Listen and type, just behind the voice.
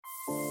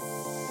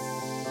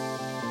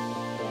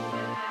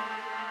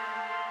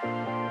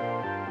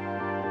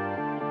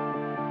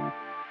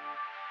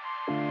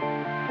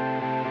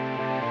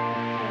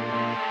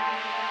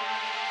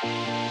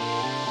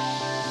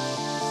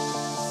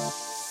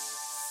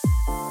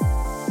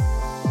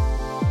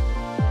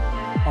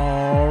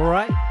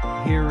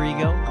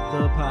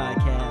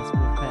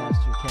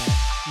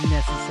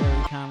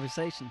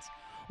Conversations.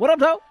 What up,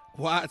 though?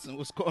 Watson,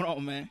 what's going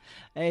on, man?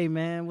 Hey,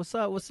 man, what's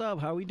up? What's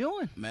up? How we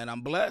doing? Man, I'm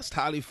blessed,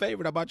 highly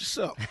favored. How about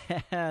yourself?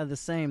 the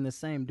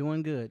same.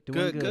 Doing good.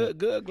 Good.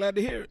 Glad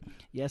to hear it.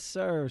 Yes,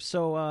 sir.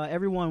 So,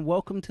 everyone,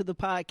 welcome to the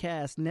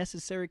podcast,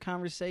 Necessary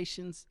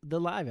Conversations, the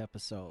live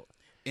episode.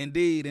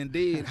 Indeed.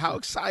 How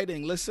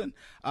exciting. Listen,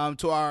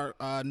 to our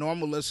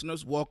normal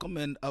listeners, welcome.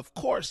 And, of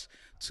course,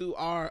 to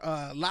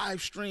our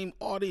live stream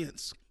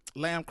audience,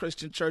 Lamb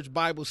Christian Church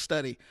Bible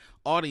Study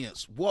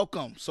audience,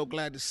 welcome. So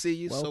glad to see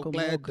you.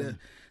 Welcome.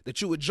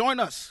 That you would join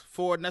us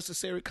for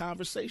Necessary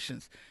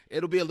Conversations.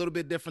 It'll be a little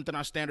bit different than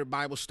our standard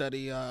Bible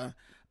study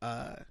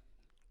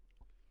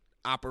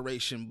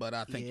operation, but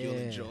I think you'll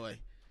enjoy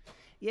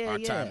our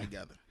time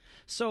together.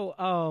 So,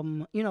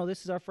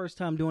 this is our first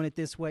time doing it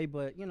this way,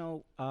 but,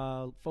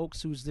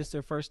 folks who's this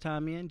their first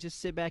time in,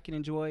 just sit back and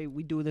enjoy.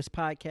 We do this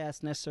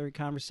podcast, Necessary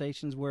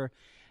Conversations, where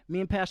me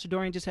and Pastor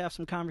Dorian just have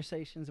some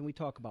conversations and we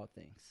talk about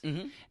things.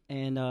 Mm-hmm.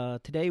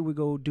 And today we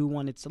go do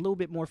one that's a little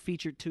bit more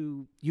featured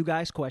to you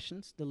guys'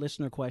 questions, the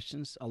listener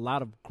questions. A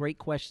lot of great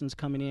questions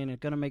coming in. It's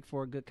going to make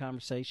for a good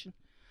conversation.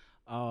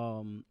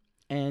 And,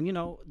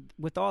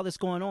 with all this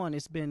going on,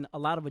 it's been a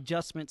lot of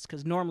adjustments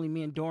because normally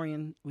me and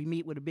Dorian, we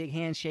meet with a big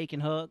handshake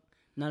and hug.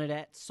 None of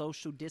that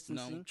social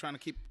distancing. No, trying to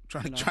keep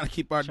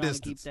our distance.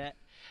 To keep that.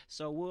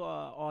 So we'll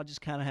all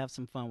just kind of have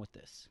some fun with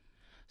this.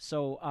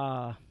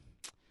 So,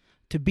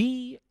 to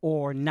be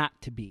or not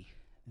to be,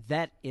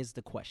 that is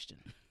the question.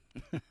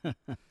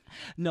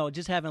 No,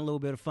 just having a little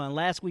bit of fun.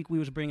 Last week we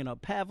was bringing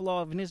up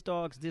Pavlov and his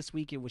dogs. This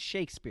week it was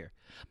Shakespeare.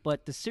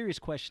 But the serious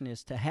question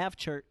is to have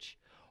church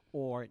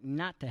or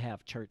not to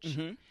have church.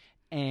 Mm-hmm.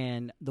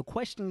 And the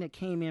question that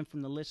came in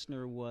from the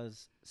listener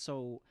was,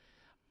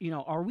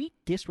 are we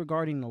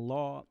disregarding the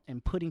law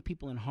and putting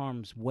people in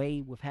harm's way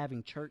with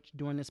having church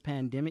during this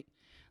pandemic?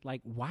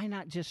 Like, why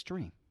not just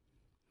stream?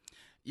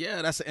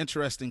 Yeah, that's an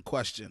interesting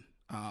question.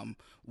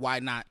 Why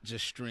not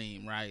just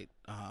stream, right?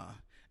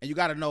 And you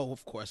got to know,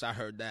 of course, I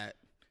heard that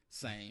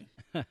same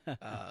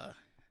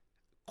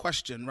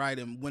question, right?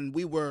 And when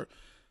we were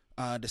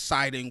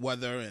deciding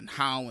whether and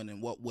how and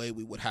in what way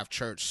we would have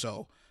church,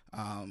 so,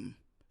 to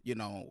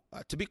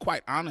be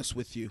quite honest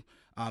with you,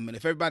 and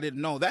if everybody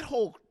didn't know, that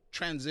whole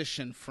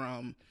transition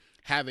from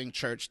having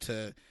church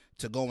to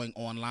going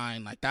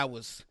online, like that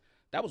was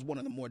one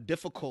of the more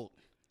difficult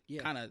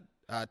kind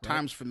of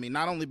times for me,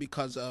 not only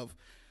because of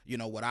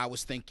what I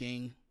was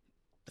thinking,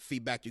 the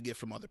feedback you get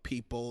from other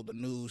people, the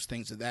news,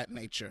 things of that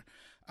nature.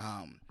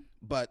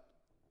 But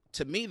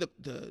to me,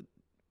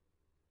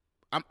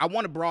 I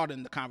want to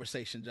broaden the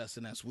conversation,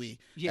 Justin, as we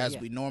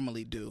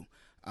normally do.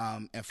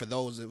 And for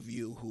those of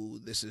you who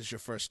this is your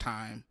first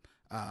time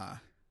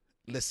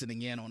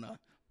listening in on a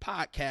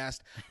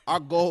podcast, our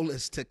goal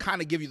is to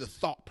kind of give you the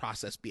thought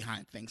process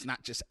behind things,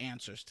 not just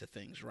answers to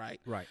things, right?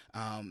 Right.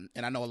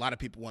 And I know a lot of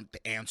people want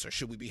the answer.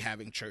 Should we be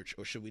having church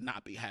or should we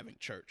not be having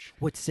church?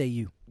 What say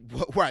you?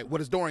 Right. What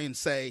does Dorian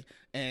say?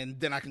 And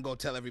then I can go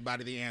tell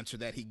everybody the answer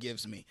that he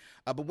gives me.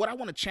 But what I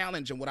want to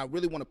challenge and what I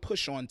really want to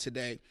push on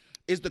today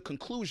is the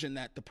conclusion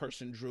that the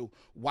person drew.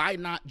 Why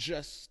not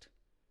just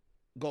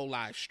go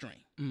live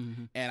stream?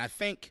 Mm-hmm. And I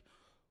think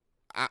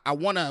I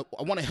want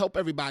to help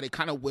everybody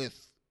kind of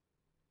with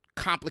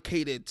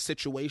complicated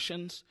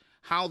situations,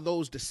 how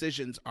those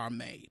decisions are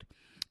made.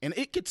 And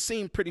it could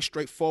seem pretty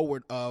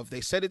straightforward they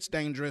said it's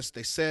dangerous.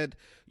 They said,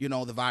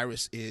 the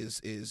virus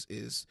is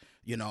it's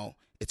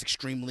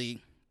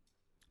extremely,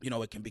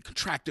 it can be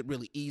contracted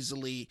really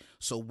easily.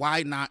 So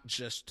why not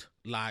just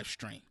live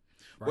stream?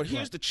 Right, well,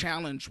 here's the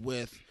challenge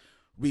with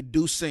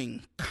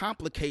reducing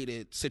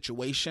complicated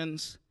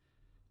situations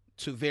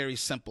to very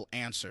simple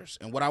answers.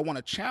 And what I want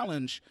to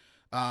challenge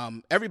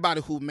everybody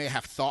who may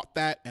have thought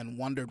that and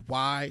wondered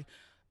why,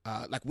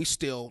 we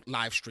still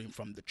live stream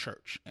from the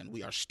church and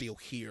we are still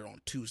here on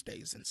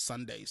Tuesdays and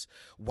Sundays.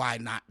 Why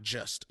not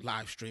just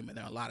live stream? And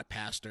there are a lot of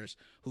pastors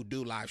who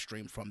do live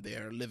stream from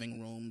their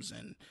living rooms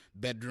and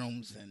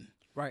bedrooms and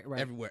right.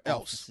 everywhere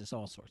else. Offices,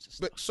 all sorts of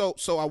stuff. But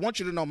so I want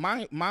you to know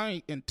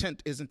my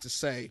intent isn't to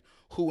say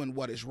who and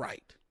what is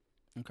right.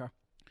 Okay.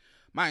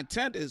 My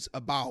intent is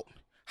about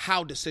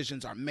how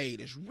decisions are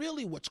made is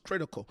really what's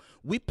critical.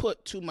 We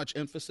put too much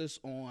emphasis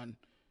on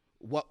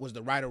what was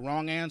the right or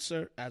wrong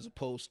answer as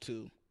opposed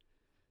to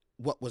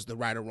what was the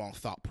right or wrong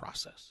thought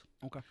process.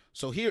 Okay.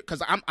 So here,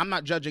 because I'm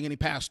not judging any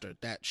pastor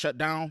that shut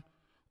down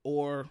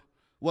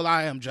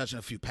I am judging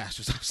a few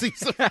pastors. I've seen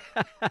some.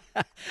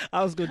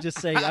 I was going to just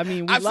say, I've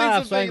seen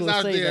some things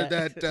out there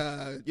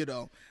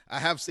that I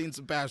have seen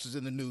some pastors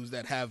in the news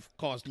that have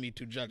caused me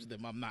to judge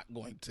them. I'm not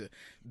going to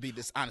be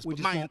dishonest. We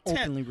but just my won't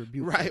intent, openly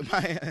rebuke right?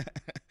 them.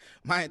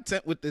 My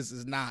intent with this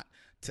is not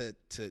to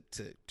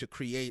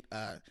create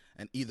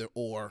an either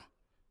or.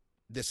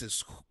 This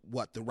is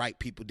what the right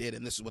people did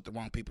and this is what the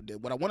wrong people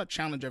did. What I want to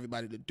challenge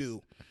everybody to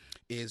do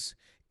is,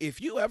 if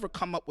you ever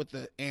come up with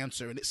the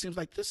answer and it seems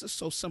like this is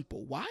so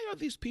simple, why are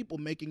these people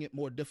making it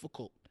more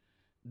difficult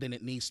than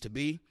it needs to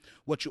be?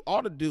 What you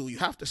ought to do, you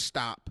have to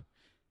stop.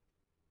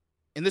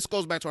 And this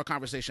goes back to our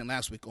conversation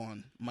last week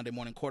on Monday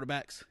Morning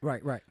Quarterbacks.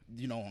 Right.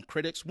 On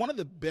critics. One of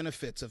the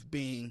benefits of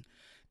being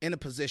in a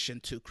position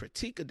to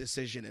critique a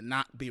decision and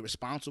not be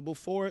responsible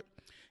for it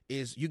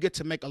is you get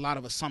to make a lot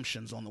of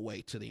assumptions on the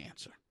way to the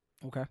answer.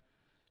 Okay.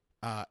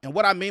 And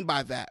what I mean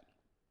by that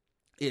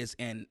is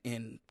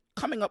in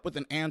coming up with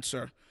an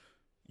answer,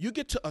 you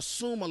get to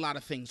assume a lot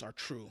of things are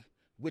true,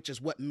 which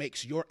is what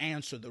makes your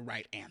answer the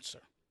right answer.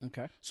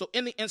 Okay. So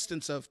in the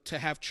instance of to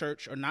have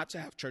church or not to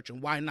have church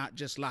and why not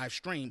just live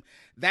stream,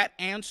 that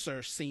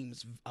answer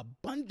seems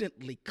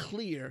abundantly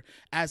clear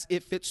as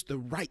if it's the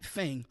right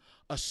thing,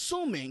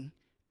 assuming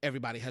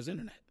everybody has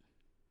internet.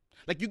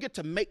 Like you get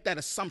to make that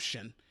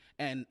assumption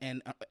and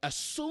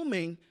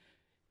assuming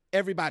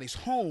everybody's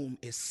home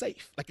is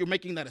safe. Like you're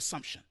making that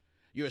assumption.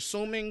 You're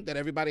assuming that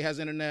everybody has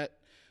internet,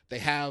 they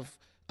have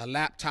a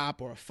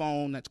laptop or a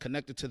phone that's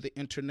connected to the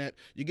internet.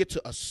 You get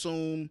to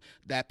assume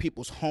that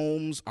people's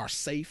homes are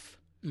safe,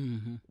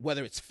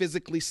 whether it's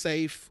physically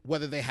safe,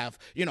 whether they have,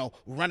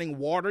 running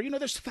water.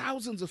 There's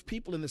thousands of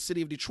people in the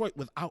city of Detroit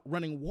without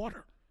running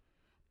water.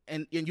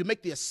 And you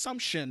make the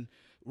assumption,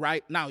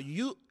 right? Now,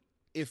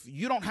 if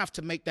you don't have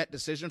to make that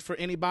decision for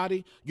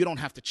anybody, you don't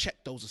have to check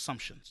those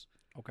assumptions.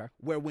 Okay.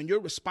 Where when you're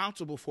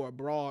responsible for a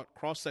broad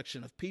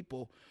cross-section of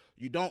people,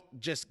 you don't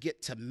just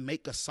get to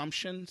make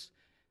assumptions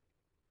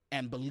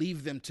and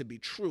believe them to be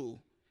true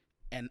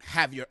and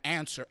have your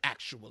answer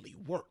actually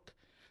work.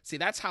 See,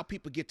 that's how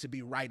people get to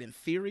be right in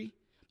theory,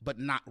 but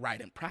not right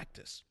in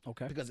practice.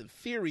 Okay. Because in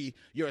theory,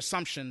 your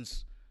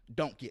assumptions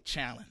don't get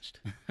challenged.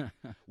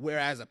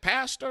 Whereas a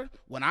pastor,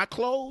 when I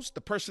close,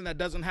 the person that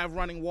doesn't have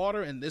running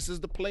water and this is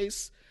the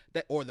place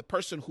or the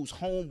person whose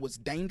home was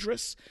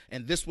dangerous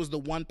and this was the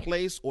one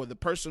place, or the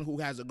person who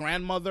has a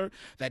grandmother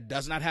that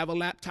does not have a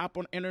laptop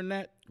or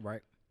internet,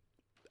 right?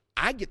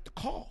 I get the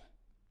call.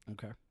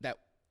 Okay. That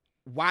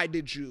why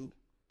did you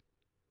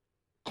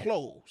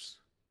close?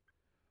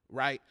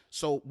 Right?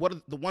 So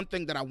the one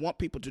thing that I want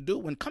people to do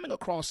when coming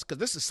across, because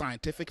this is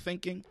scientific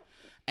thinking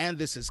and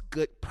this is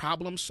good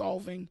problem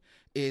solving,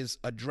 is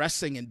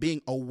addressing and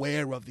being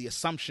aware of the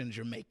assumptions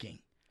you're making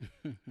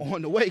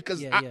on the way.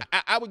 Because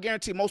I would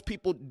guarantee most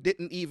people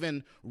didn't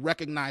even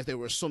recognize they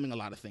were assuming a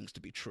lot of things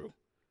to be true.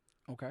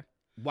 Okay.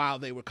 While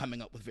they were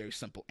coming up with very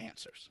simple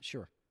answers.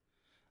 Sure.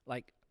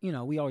 Like,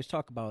 we always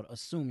talk about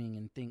assuming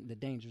and think the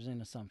dangers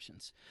in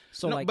assumptions.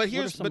 So, what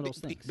are some of those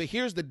things? But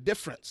here's the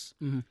difference.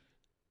 Mm-hmm.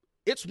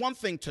 It's one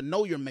thing to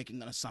know you're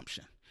making an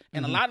assumption.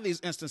 And a lot of these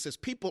instances,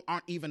 people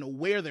aren't even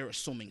aware they're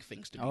assuming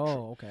things to be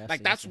true. Okay.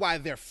 That's why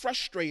they're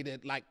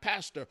frustrated. Like,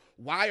 Pastor,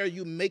 why are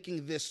you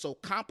making this so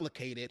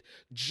complicated?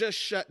 Just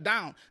shut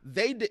down.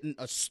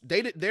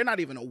 They're not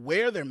even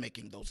aware they're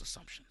making those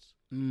assumptions.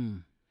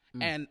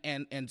 And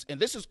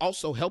this is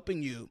also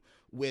helping you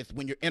with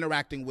when you're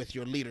interacting with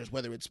your leaders,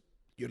 whether it's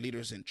your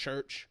leaders in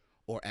church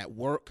or at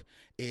work,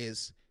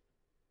 is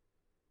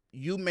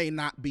you may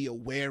not be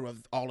aware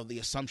of all of the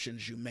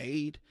assumptions you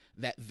made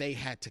that they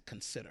had to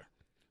consider.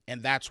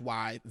 And that's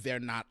why they're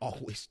not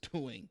always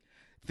doing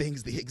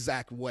things the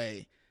exact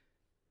way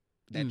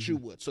that you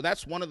would. So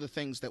that's one of the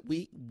things that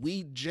we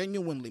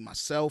genuinely,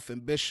 myself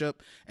and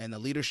Bishop and the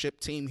leadership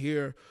team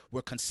here,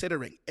 we're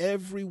considering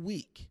every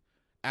week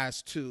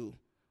as to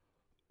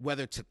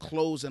whether to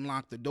close and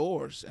lock the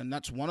doors. And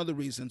that's one of the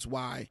reasons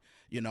why,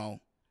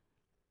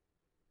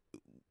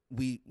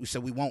 we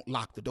said we won't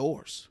lock the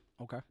doors.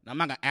 Okay. Now, I'm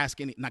not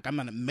going to I'm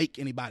going to make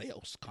anybody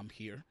else come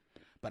here,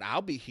 but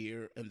I'll be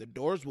here and the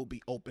doors will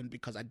be open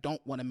because I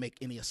don't want to make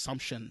any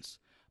assumptions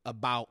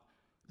about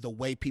the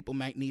way people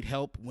might need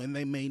help, when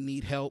they may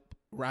need help,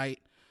 right?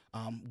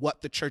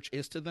 What the church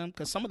is to them.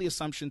 Because some of the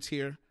assumptions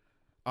here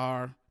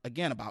are,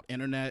 again, about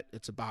internet.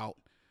 It's about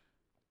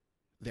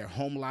their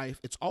home life.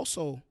 It's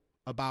also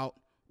about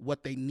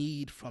what they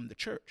need from the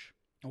church.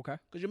 Okay.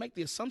 Because you make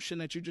the assumption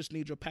that you just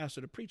need your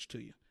pastor to preach to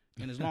you.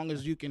 And as long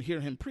as you can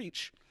hear him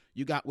preach,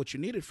 you got what you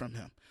needed from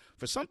him.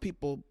 For some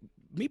people,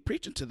 me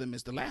preaching to them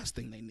is the last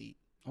thing they need.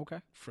 Okay.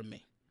 From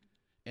me.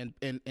 And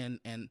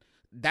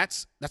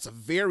that's a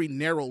very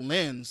narrow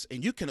lens,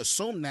 and you can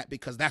assume that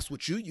because that's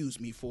what you use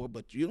me for,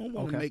 but you don't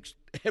want to make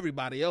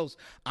everybody else,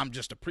 I'm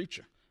just a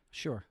preacher.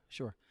 Sure.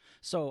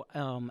 So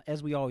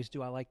as we always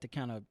do, I like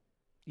to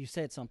you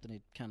said something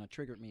that kind of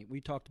triggered me.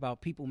 We talked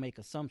about people make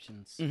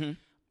assumptions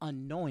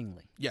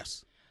unknowingly.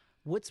 Yes.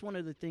 What's one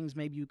of the things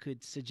maybe you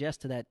could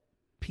suggest to that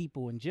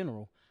people in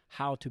general,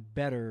 how to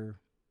better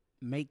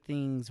make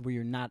things where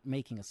you're not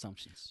making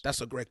assumptions?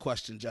 That's a great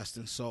question,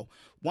 Justin. So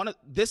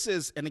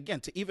and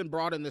again, to even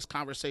broaden this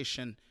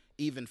conversation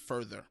even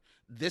further,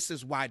 this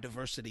is why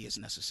diversity is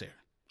necessary.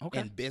 Okay.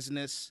 In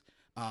business,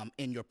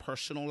 in your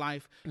personal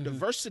life,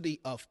 diversity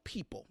of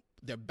people,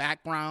 their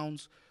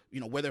backgrounds,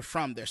 where they're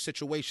from, their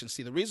situations.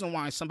 See, the reason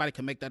why somebody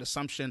can make that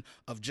assumption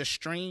of just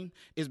stream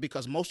is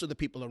because most of the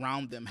people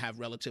around them have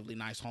relatively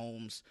nice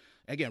homes.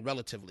 Again,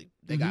 relatively.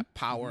 They got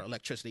power,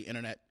 electricity,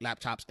 internet,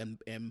 laptops,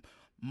 and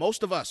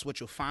most of us,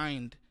 what you'll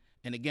find,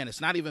 and again, it's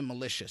not even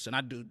malicious, and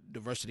I do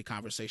diversity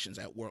conversations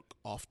at work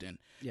often,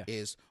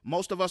 is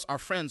most of us, our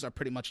friends are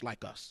pretty much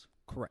like us.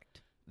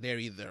 Correct. They're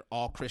either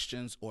all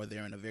Christians or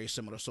they're in a very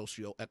similar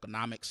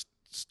socioeconomic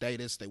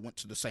status. They went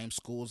to the same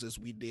schools as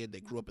we did.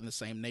 They grew up in the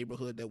same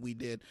neighborhood that we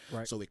did.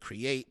 Right. So it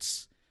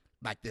creates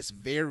like this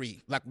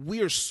very, like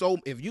we're so,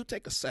 if you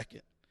take a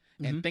second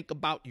and think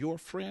about your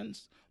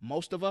friends,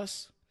 most of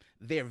us,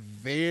 they're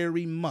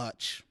very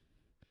much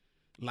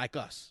like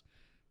us.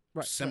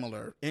 Right.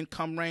 Similar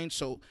income range.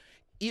 So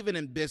even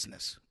in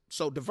business.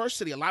 So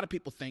diversity, a lot of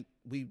people think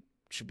we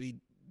should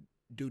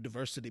do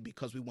diversity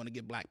because we want to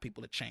give black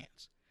people a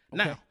chance.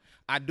 Okay. Now,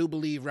 I do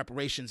believe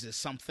reparations is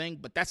something,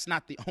 but that's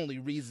not the only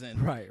reason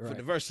for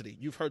diversity.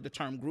 You've heard the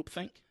term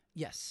groupthink?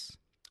 Yes.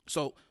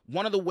 So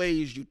one of the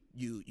ways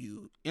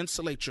you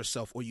insulate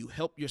yourself or you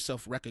help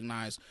yourself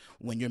recognize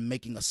when you're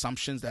making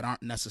assumptions that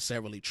aren't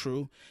necessarily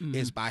true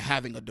is by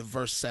having a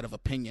diverse set of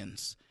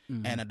opinions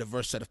and a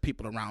diverse set of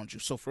people around you.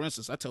 So for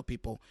instance, I tell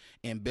people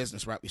in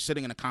business, right, we're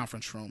sitting in a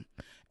conference room,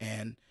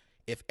 and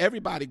if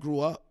everybody grew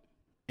up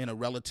in a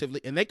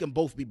relatively, and they can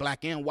both be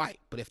black and white,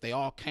 but if they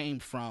all came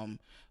from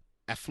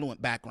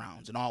affluent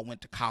backgrounds and all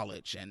went to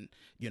college and,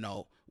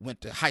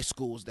 went to high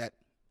schools that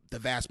the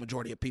vast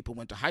majority of people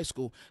went to high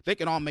school, they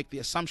can all make the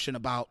assumption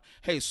about,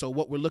 hey, so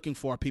what we're looking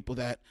for are people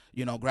that,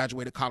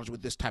 graduated college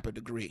with this type of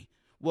degree.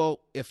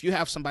 Well, if you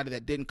have somebody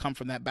that didn't come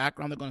from that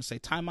background, they're going to say,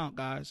 time out,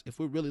 guys. If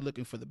we're really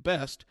looking for the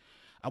best,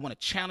 I want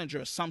to challenge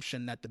your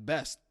assumption that the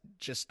best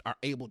just are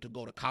able to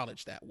go to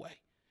college that way.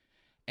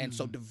 And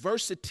so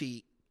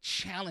diversity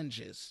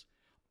challenges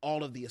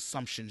all of the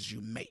assumptions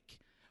you make,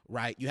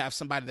 right? You have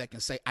somebody that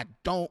can say, I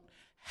don't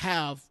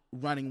have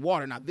running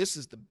water. Now, this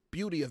is the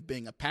beauty of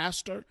being a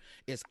pastor,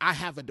 is I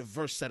have a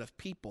diverse set of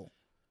people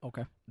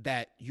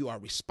that you are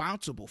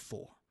responsible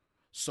for.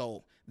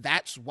 So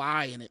that's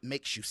why, and it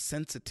makes you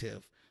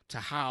sensitive to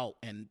how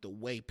and the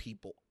way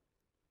people,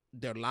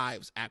 their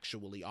lives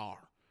actually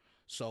are.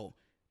 So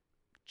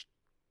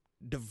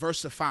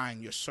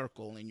diversifying your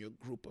circle and your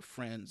group of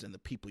friends and the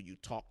people you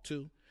talk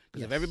to,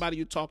 because if everybody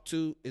you talk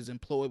to is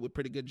employed with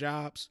pretty good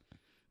jobs,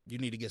 you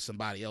need to get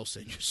somebody else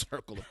in your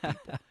circle of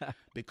people.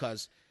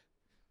 Because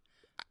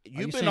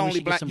you've been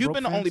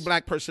the only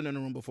black person in the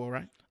room before,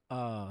 right?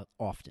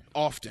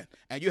 Often.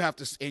 And you have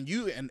to,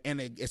 and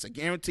it's a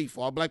guarantee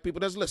for all black people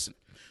that's listening,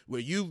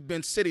 where you've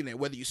been sitting there,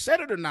 whether you said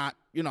it or not.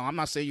 I'm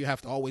not saying you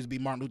have to always be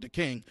Martin Luther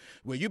King,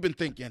 where you've been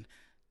thinking,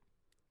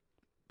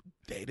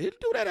 they didn't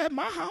do that at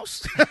my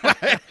house.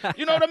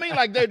 You know what I mean?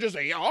 Like they're just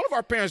saying, yeah, all of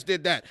our parents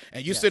did that.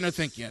 And you're sitting there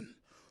thinking,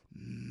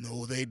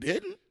 no, they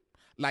didn't.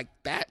 Like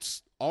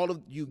that's all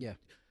of you. Yeah.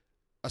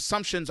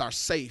 Assumptions are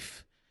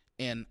safe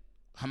in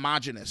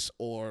homogenous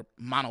or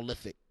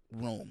monolithic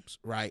rooms,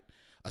 right?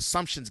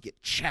 Assumptions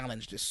get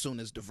challenged as soon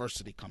as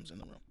diversity comes in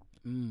the room.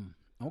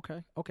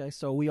 Okay.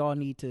 So we all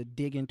need to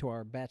dig into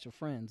our batch of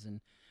friends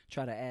and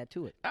try to add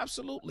to it.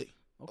 Absolutely.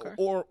 Okay.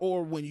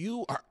 Or when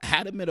you are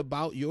adamant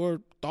about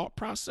your thought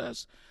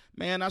process,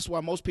 man, that's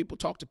why most people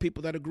talk to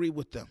people that agree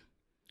with them.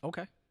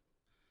 Okay.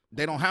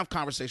 They don't have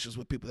conversations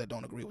with people that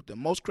don't agree with them.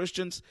 Most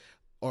Christians,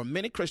 or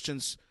many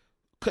Christians,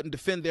 couldn't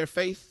defend their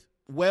faith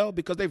well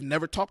because they've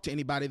never talked to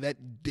anybody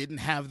that didn't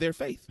have their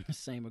faith.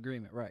 Same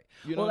agreement, right.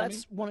 Well,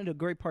 that's one of the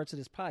great parts of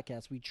this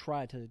podcast. We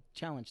try to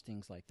challenge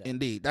things like that.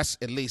 Indeed. That's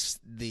at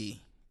least the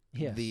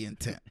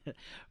intent.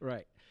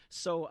 Right.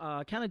 So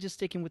kind of just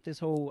sticking with this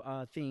whole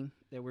theme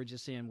that we're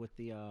just in with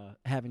the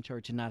having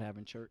church and not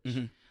having church.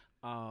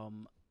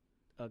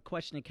 A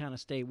question that kind of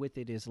stayed with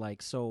it is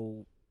like,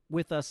 so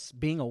with us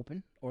being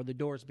open or the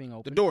doors being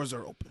open. The doors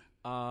are open.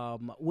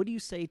 What do you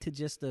say to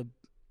just the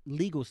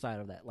legal side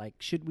of that? Like,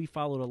 should we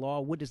follow the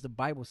law? What does the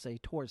Bible say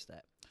towards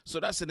that? So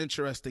that's an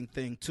interesting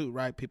thing too,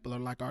 right? People are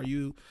like,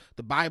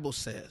 the Bible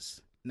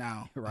says.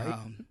 Now, right.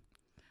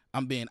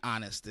 I'm being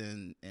honest,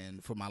 and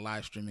for my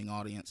live streaming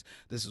audience,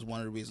 this is one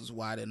of the reasons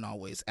why I didn't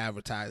always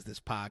advertise this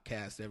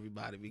podcast to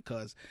everybody,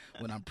 because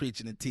when I'm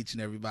preaching and teaching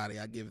everybody,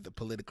 I give the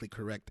politically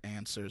correct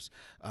answers.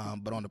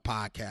 But on the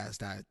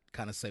podcast, I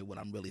kind of say what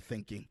I'm really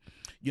thinking.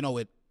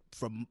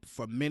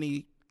 For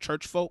many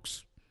church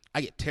folks, I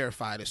get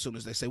terrified as soon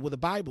as they say, well, the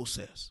Bible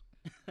says.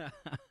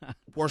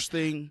 Worst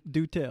thing.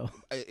 Do tell.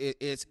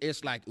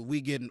 It's like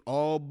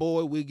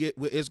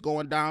it's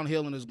going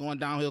downhill, and it's going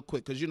downhill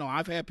quick. Because,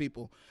 I've had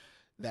people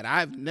that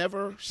I've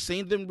never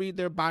seen them read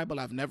their Bible.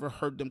 I've never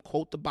heard them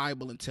quote the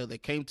Bible until they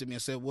came to me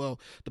and said, well,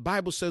 the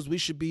Bible says we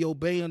should be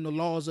obeying the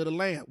laws of the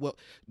land. Well,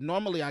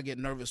 normally I get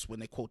nervous when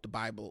they quote the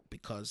Bible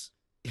because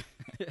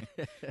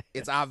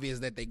it's obvious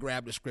that they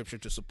grab the scripture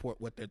to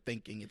support what they're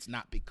thinking. It's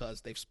not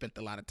because they've spent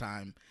a lot of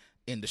time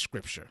in the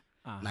scripture.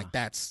 Like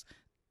that's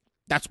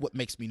what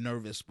makes me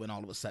nervous when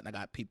all of a sudden I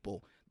got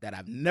people that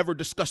I've never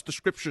discussed the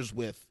scriptures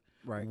with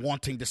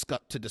wanting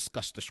to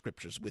discuss the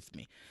scriptures with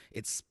me.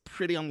 It's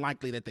pretty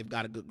unlikely that they've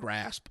got a good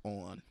grasp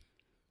on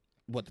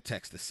what the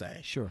text is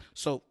saying. Sure.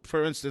 So,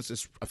 for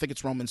instance, I think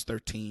it's Romans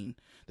 13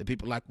 that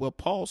people are like, well,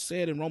 Paul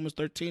said in Romans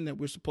 13 that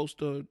we're supposed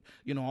to,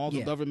 all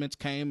the governments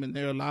came and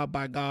they're allowed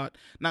by God.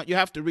 Now, you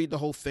have to read the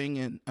whole thing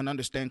and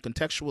understand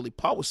contextually.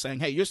 Paul was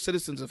saying, hey, you're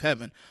citizens of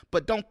heaven,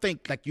 but don't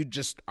think like you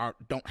just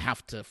don't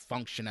have to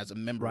function as a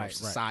member of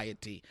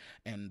society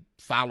and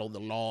follow the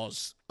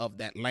laws of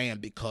that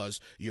land because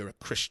you're a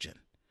Christian.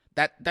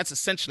 That's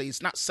essentially,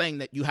 it's not saying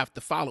that you have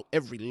to follow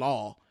every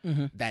law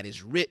that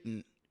is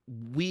written.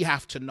 We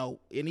have to know,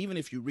 and even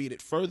if you read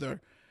it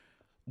further,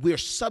 we're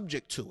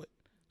subject to it.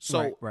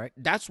 So Right.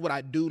 that's what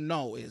I do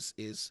know is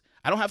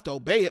I don't have to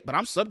obey it, but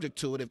I'm subject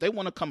to it. If they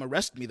want to come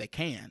arrest me, they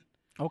can.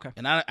 Okay.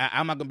 And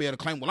I'm not going to be able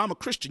to claim, well, I'm a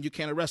Christian, you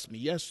can't arrest me.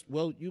 Yes,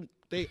 well,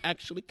 they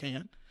actually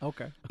can.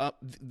 Okay.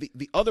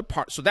 The other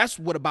part, so that's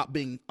what about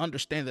being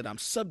understand that I'm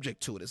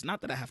subject to it. It's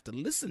not that I have to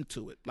listen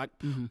to it. Like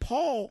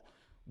Paul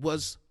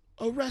was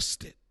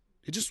arrested.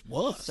 It just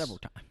was. Several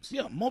times.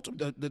 Yeah,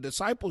 multiple. The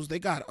disciples, they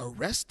got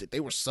arrested.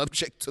 They were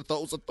subject to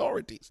those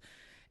authorities.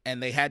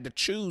 And they had to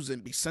choose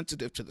and be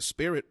sensitive to the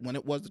Spirit when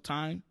it was the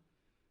time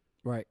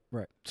Right.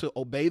 to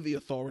obey the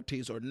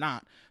authorities or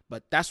not.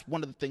 But that's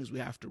one of the things we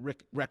have to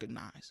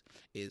recognize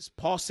is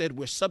Paul said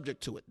we're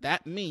subject to it.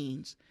 That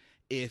means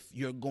if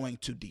you're going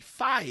to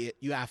defy it,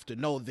 you have to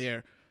know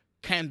there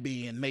can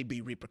be and may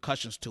be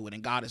repercussions to it.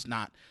 And God is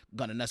not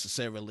going to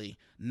necessarily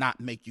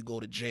not make you go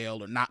to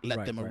jail or not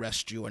let them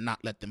arrest you or not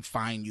let them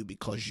fine you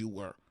because you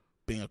were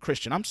being a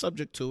Christian. I'm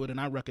subject to it,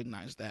 and I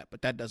recognize that.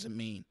 But that doesn't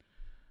mean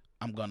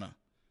I'm going to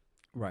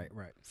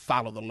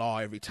follow the law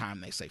every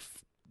time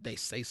they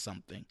say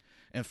something.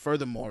 And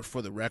furthermore,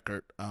 for the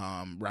record,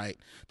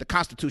 the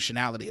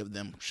constitutionality of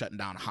them shutting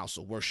down a house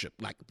of worship,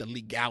 like the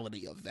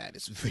legality of that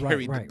is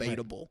very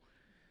debatable,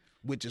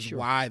 which is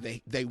why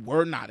they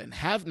were not and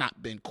have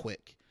not been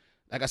quick.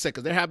 Like I said,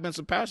 because there have been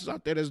some pastors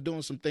out there that's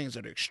doing some things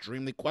that are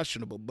extremely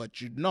questionable, but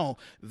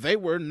they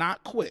were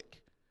not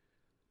quick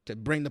to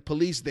bring the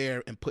police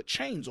there and put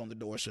chains on the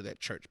doors of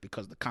that church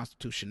because the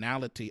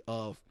constitutionality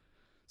of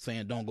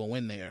saying don't go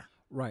in there.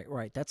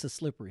 Right. That's a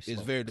slippery slope.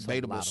 It's very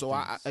debatable. So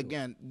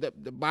again,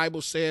 the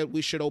Bible said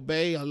we should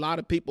obey. A lot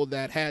of people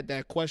that had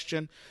that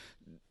question,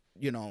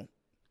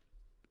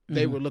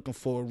 they were looking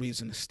for a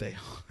reason to stay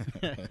home.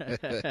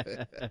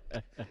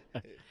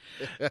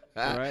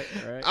 Right.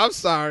 I'm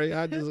sorry.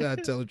 I just got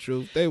to tell the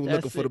truth. They were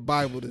looking for the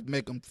Bible to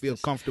make them feel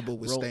comfortable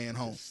with staying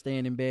home.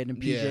 Staying in bed in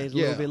PJs a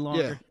little bit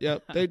longer. Yeah.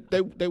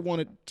 They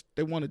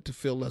wanted to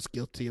feel less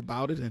guilty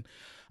about it. And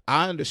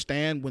I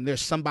understand when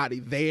there's somebody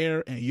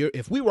there and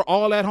if we were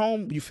all at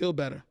home, you feel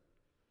better.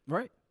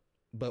 Right.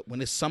 But when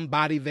there's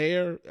somebody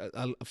there,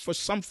 for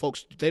some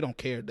folks, they don't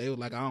care. They were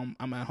like, I'm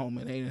at home,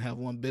 and they didn't have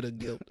one bit of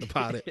guilt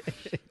about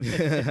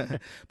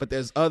it. But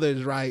there's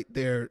others, right?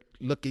 They're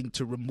looking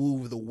to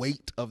remove the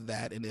weight of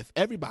that. And if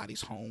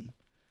everybody's home,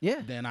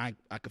 then I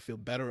could feel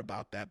better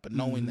about that. But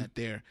knowing that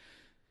there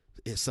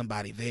is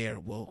somebody there,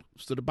 well,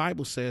 so the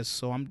Bible says,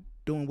 so I'm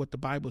doing what the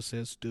Bible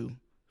says do.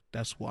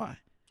 That's why.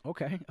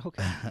 Okay.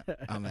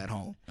 I'm at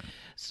home.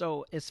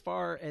 So as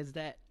far as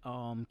that,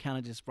 kind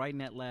of just right in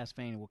that last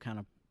vein, we'll kind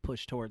of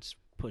push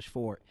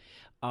forward.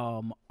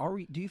 Do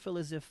you feel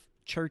as if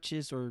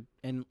churches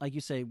and like you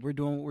say, we're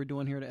doing what we're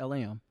doing here at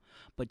LAM,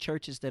 but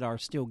churches that are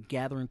still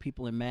gathering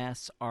people in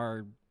mass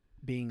are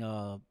being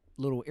a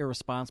little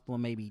irresponsible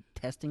and maybe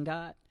testing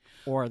God,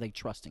 or are they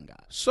trusting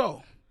God?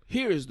 So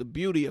here is the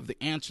beauty of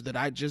the answer that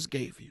I just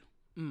gave you.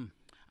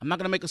 I'm not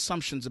going to make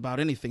assumptions about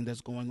anything that's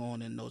going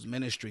on in those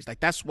ministries. Like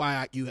that's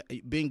why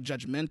being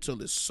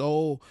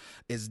judgmental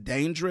is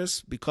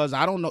dangerous, because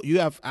I don't know.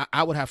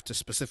 I would have to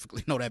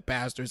specifically know that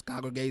pastor's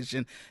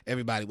congregation,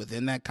 everybody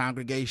within that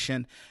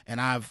congregation, and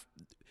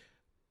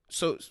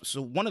So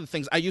one of the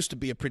things, I used to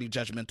be a pretty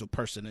judgmental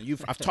person,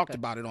 and I've talked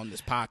about it on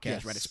this podcast,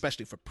 yes. Right?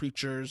 Especially for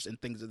preachers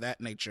and things of that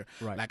nature.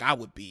 Right. Like I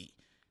would be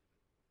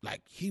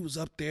like, he was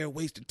up there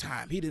wasting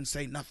time. He didn't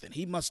say nothing.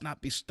 He must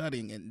not be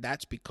studying. And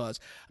that's because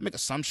I make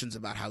assumptions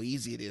about how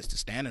easy it is to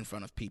stand in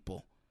front of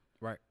people.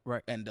 Right.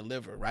 And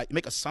deliver, right? You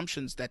make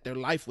assumptions that their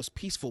life was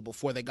peaceful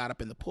before they got up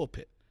in the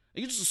pulpit.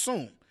 You just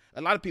assume.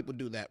 A lot of people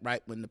do that,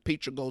 right? When the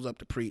preacher goes up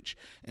to preach,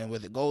 and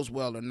whether it goes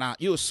well or not,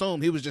 you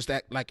assume he was just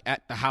at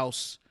the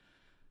house,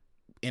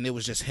 and it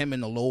was just him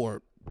and the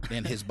Lord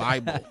and his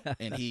Bible,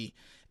 and he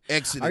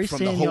exited from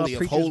the Holy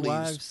of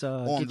Holies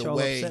on the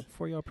way. Upset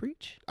before y'all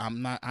preach?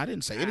 I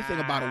didn't say anything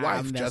about a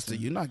wife, Justin.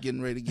 You're not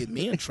getting ready to get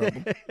me in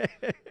trouble.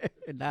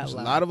 There's a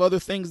loud. lot of other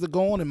things that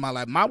go on in my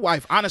life. My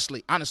wife,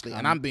 honestly,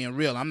 and I'm being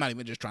real. I'm not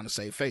even just trying to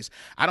save face.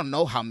 I don't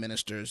know how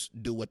ministers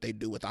do what they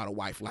do without a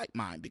wife like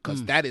mine,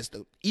 because that is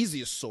the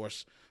easiest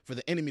source for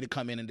the enemy to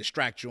come in and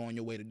distract you on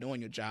your way to doing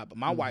your job. But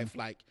my wife,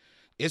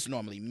 it's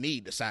normally me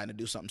deciding to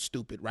do something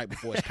stupid right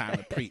before it's time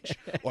to preach,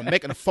 or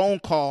making a phone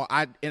call.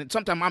 And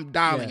sometimes I'm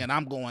dialing and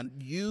I'm going,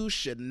 you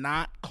should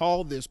not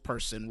call this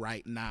person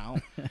right now,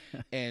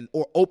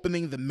 or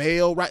opening the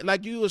mail, right?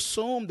 Like you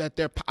assume that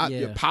their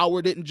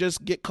power didn't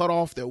just get cut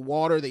off, their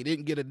water, they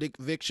didn't get an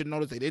eviction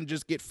notice, they didn't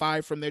just get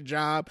fired from their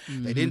job,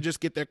 they didn't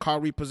just get their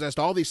car repossessed.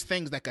 All these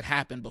things that could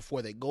happen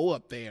before they go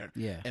up there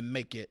and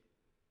make it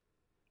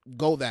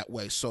go that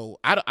way. So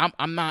I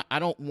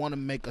don't want to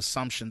make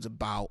assumptions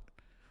about.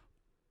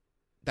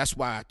 That's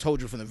why I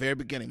told you from the very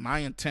beginning, my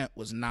intent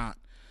was not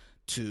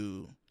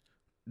to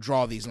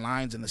draw these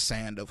lines in the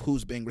sand of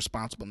who's being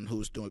responsible and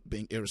who's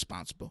being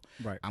irresponsible.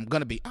 Right. I'm going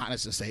to be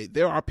honest and say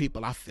there are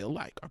people I feel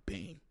like are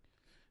being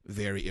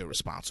very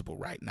irresponsible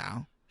right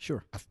now.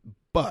 Sure.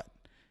 But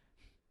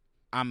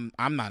I'm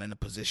not in a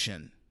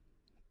position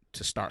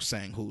to start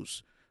saying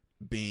who's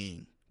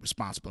being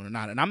responsible or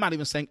not. And I'm not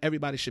even saying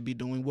everybody should be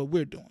doing what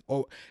we're doing.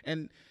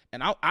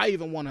 I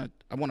even want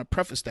to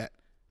preface that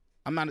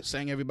I'm not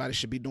saying everybody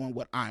should be doing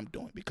what I'm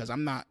doing, because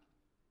I'm not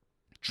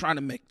trying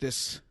to make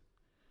this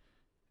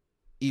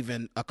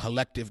even a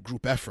collective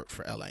group effort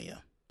for LAM.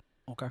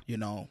 Okay.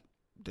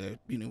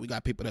 We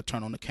got people that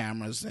turn on the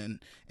cameras, and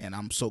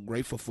I'm so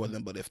grateful for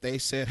them. But if they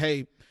said,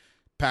 "Hey,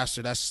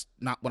 Pastor, that's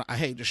not what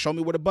hey, just show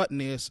me where the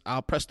button is,"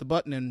 I'll press the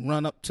button and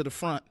run up to the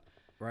front,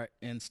 right,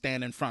 and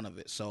stand in front of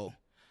it. So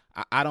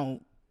I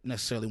don't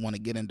necessarily want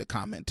to get into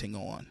commenting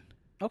on.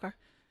 Okay.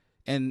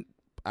 And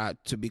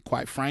to be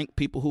quite frank,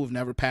 people who have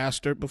never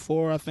pastored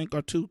before, I think,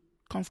 are too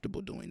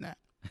comfortable doing that.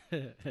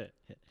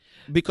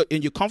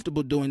 And you're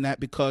comfortable doing that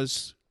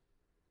because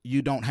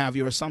you don't have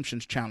your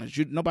assumptions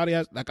challenged. Nobody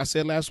has, like I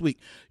said last week,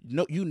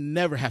 you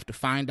never have to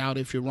find out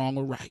if you're wrong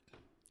or right.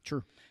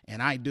 True.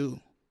 And I do.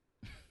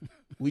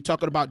 We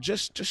talking about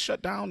just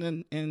shut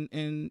down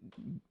and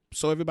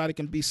so everybody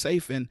can be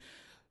safe, and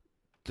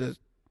the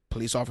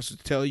police officers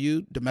tell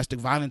you domestic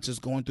violence is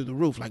going through the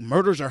roof. Like,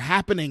 murders are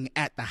happening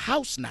at the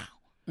house now.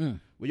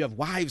 Where you have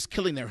wives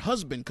killing their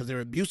husband because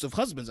they're abusive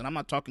husbands. And I'm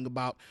not talking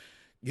about,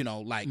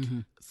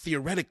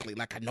 theoretically,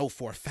 like I know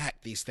for a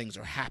fact these things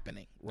are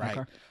happening, right?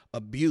 Okay.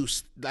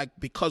 Abuse, like,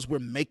 because we're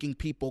making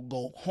people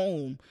go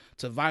home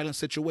to violent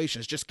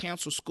situations. Just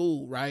cancel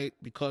school, right?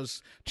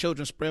 Because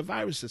children spread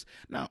viruses.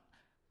 Now,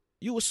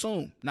 you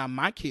assume,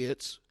 my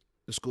kids,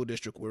 the school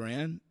district we're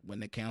in,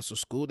 when they canceled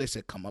school, they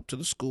said come up to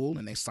the school,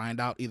 and they signed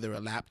out either a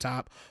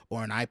laptop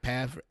or an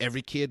iPad for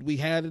every kid we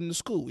had in the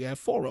school. We had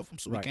 4 of them.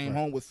 So we came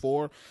home with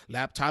 4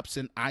 laptops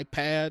and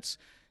iPads,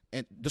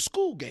 and the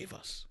school gave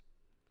us.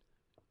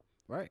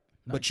 Right.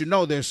 Nice.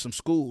 But there's some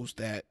schools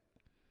that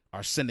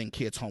are sending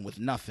kids home with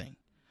nothing.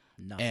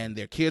 And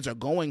their kids are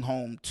going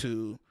home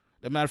to,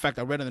 as a matter of fact,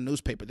 I read in the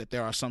newspaper that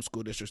there are some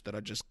school districts that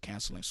are just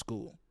canceling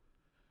school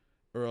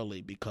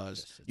early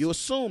because you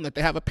assume that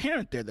they have a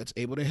parent there that's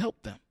able to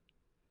help them.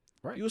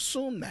 Right. You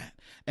assume that.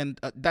 And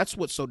that's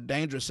what's so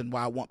dangerous, and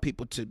why I want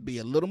people to be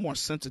a little more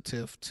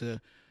sensitive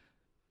to,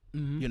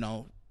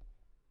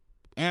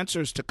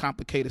 answers to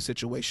complicated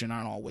situation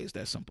aren't always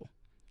that simple.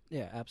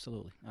 Yeah,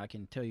 absolutely. I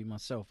can tell you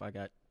myself, I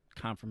got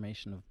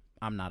confirmation of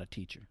I'm not a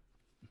teacher.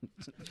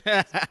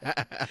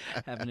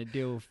 Having to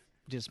deal with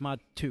just my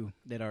 2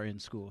 that are in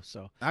school.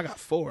 So I got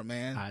 4,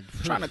 man.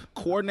 Trying to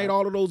coordinate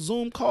all of those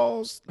Zoom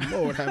calls.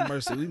 Lord have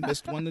mercy, we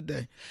missed one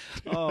today.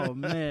 Oh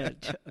man,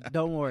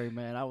 don't worry,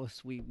 man.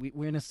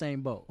 We're in the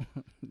same boat.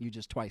 You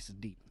just twice as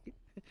deep.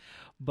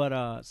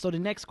 But so the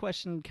next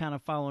question, kind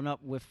of following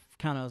up with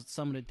kind of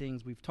some of the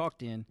things we've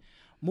talked in,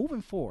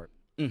 moving forward.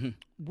 Mm-hmm.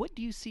 What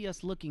do you see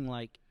us looking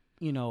like?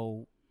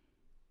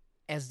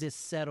 As this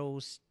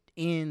settles,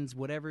 ends,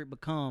 whatever it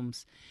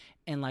becomes,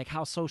 and like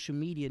how social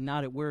media, now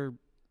that we're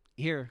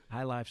here,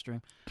 hi live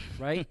stream,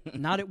 right?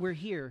 Now that we're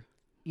here,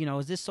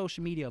 is this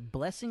social media a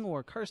blessing or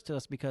a curse to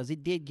us? Because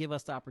it did give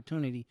us the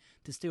opportunity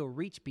to still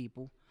reach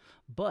people,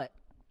 but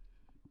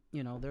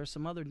there's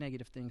some other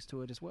negative things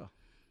to it as well.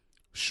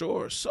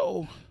 Sure.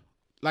 So,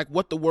 like,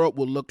 what the world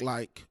will look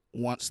like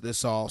once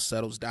this all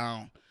settles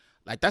down,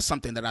 like, that's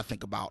something that I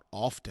think about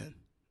often.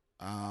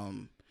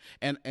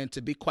 And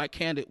to be quite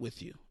candid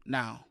with you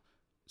now,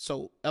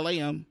 so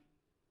LAM,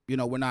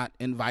 we're not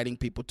inviting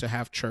people to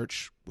have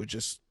church.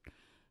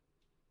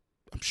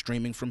 I'm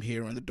streaming from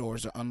here, and the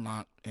doors are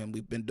unlocked, and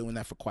we've been doing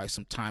that for quite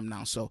some time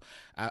now. So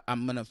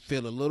I'm going to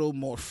feel a little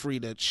more free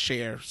to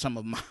share some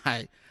of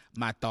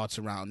my thoughts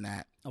around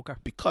that. Okay.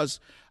 Because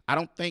I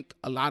don't think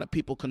a lot of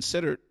people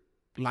considered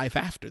life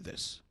after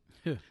this.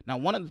 Yeah. Now,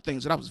 one of the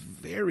things that I was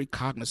very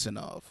cognizant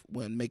of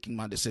when making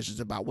my decisions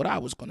about what I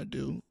was going to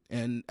do,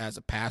 and as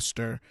a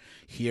pastor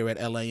here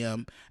at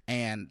LAM,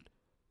 and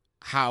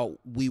how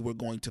we were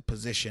going to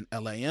position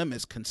LAM,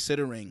 is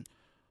considering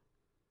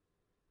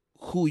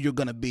who you're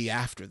going to be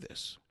after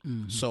this.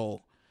 Mm-hmm.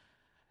 So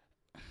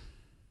I'm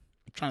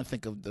trying to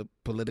think of the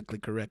politically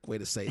correct way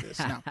to say this.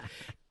 Now,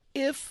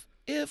 if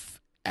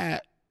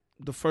at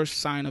the first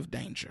sign of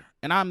danger,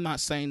 and I'm not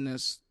saying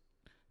this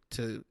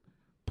to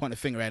point a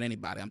finger at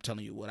anybody, I'm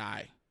telling you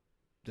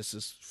this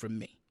is from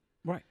me.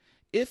 Right.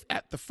 If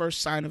at the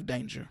first sign of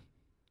danger,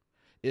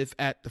 if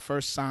at the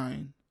first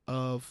sign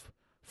of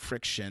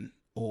friction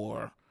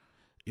or,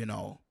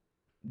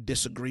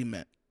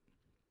 disagreement,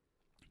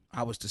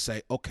 I was to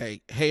say,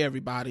 okay, hey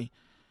everybody,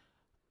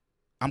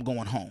 I'm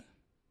going home.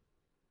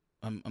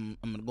 I'm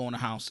going to go in the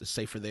house. It's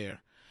safer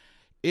there.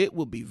 It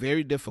will be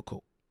very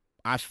difficult,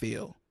 I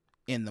feel,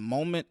 in the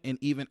moment and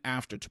even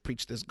after, to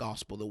preach this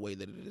gospel the way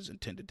that it is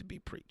intended to be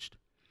preached.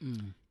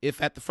 Mm.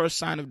 If at the first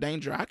sign of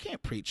danger, I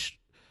can't preach,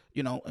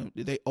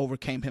 they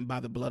overcame him by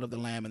the blood of the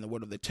Lamb and the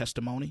word of their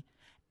testimony,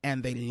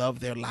 and they love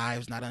their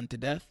lives not unto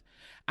death.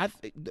 I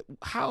think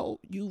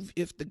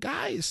if the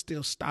guy is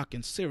still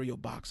stocking cereal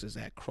boxes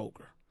at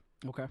Kroger,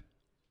 okay,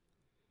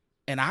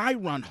 and I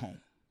run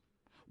home,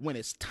 when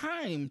it's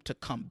time to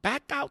come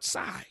back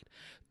outside,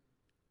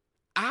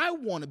 I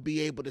want to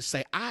be able to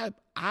say,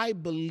 I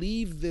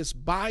believe this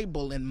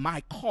Bible in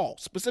my call,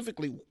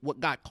 specifically what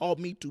God called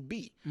me to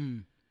be.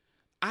 Mm.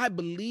 I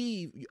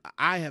believe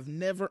I have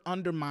never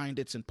undermined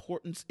its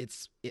importance.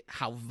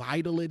 How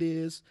vital it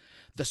is,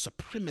 the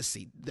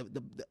supremacy.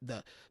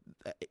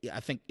 I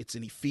think it's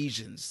in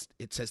Ephesians.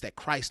 It says that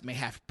Christ may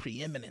have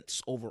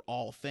preeminence over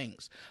all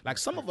things. Like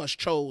some of us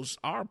chose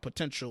our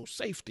potential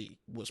safety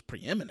was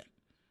preeminent.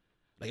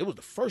 Like it was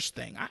the first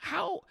thing.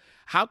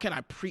 How can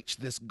I preach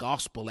this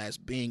gospel as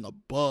being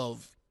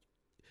above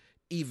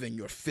even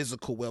your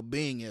physical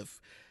well-being if?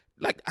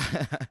 Like,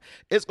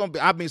 it's going to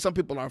be, I mean, some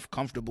people are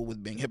comfortable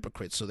with being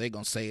hypocrites, so they're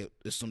going to say it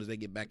as soon as they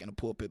get back in the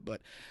pulpit,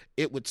 but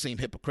it would seem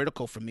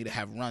hypocritical for me to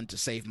have run to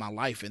save my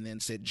life and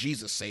then said,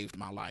 Jesus saved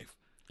my life.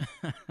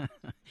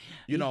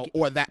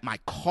 Or that my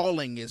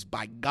calling is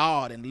by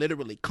God and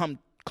literally come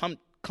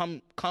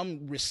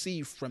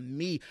receive from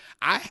me.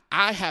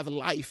 I have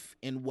life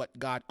in what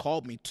God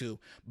called me to,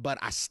 but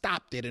I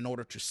stopped it in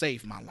order to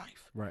save my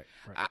life. Right.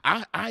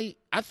 I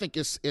think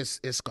it's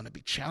going to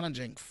be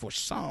challenging for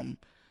some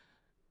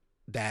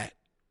that,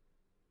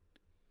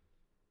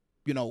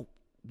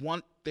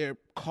 want their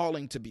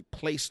calling to be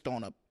placed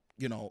on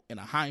in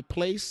a high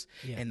place,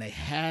 and they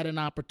had an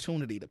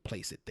opportunity to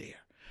place it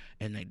there,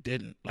 and they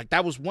didn't. Like,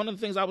 that was one of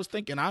the things I was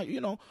thinking.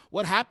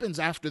 What happens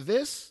after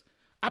this?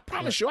 I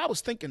promise you, I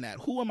was thinking that.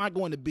 Who am I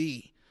going to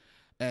be?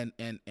 And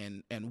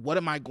what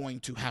am I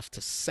going to have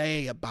to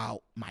say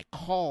about my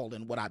call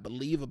and what I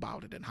believe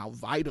about it and how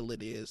vital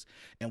it is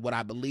and what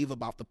I believe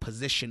about the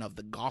position of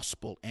the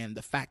gospel and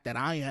the fact that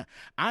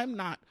I'm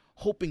not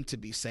hoping to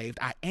be saved.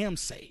 I am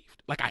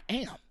saved. Like, I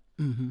am.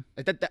 Mm-hmm.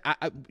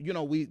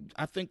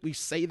 I think we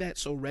say that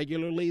so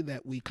regularly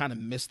that we kind of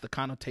miss the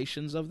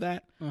connotations of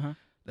that. Uh-huh.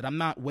 That I'm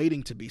not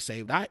waiting to be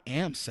saved. I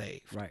am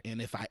saved. Right.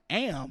 And if I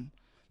am,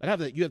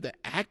 you have to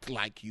act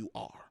like you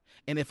are.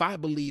 And if I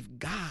believe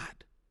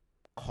God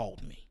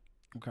called me.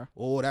 Okay.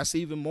 Oh, that's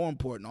even more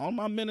important. All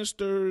my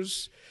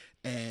ministers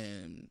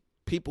and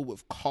people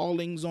with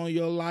callings on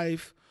your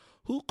life,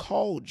 who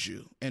called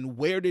you and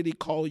where did he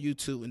call you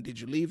to? And did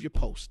you leave your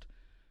post?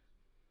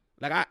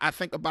 Like, I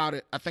think about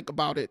it. I think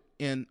about it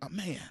in,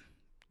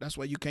 that's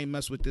why you can't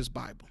mess with this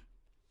Bible.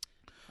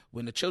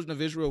 When the children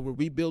of Israel were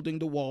rebuilding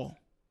the wall,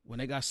 when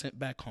they got sent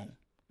back home,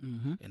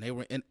 mm-hmm. and they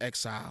were in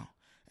exile,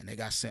 and they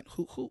got sent,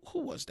 who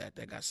was that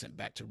got sent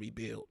back to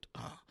rebuild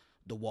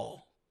the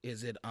wall?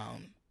 Is it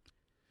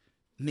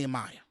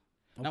Nehemiah?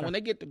 Okay. Now, when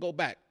they get to go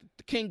back,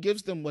 the king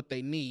gives them what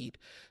they need,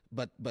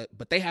 but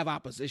they have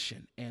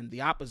opposition, and the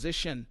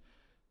opposition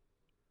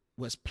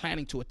was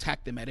planning to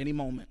attack them at any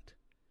moment.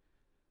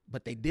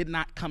 But they did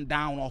not come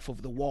down off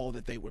of the wall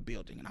that they were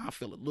building. And I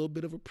feel a little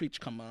bit of a preach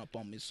coming up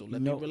on me, so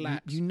let me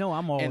relax.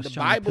 I'm always and the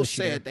Bible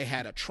said they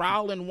had a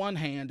trowel in one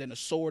hand and a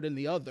sword in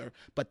the other,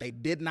 but they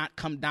did not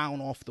come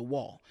down off the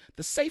wall.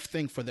 The safe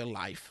thing for their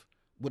life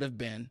would have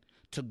been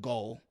to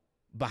go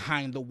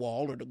behind the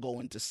wall or to go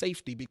into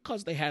safety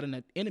because they had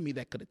an enemy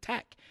that could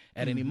attack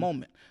at any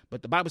moment.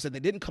 But the Bible said they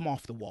didn't come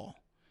off the wall.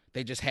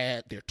 They just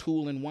had their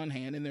tool in one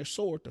hand and their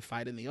sword to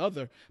fight in the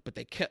other, but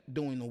they kept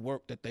doing the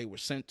work that they were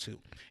sent to.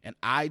 And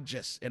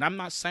I'm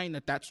not saying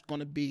that that's going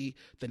to be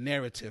the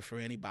narrative for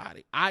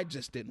anybody. I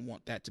just didn't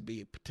want that to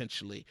be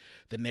potentially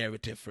the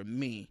narrative for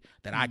me,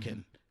 that I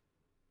can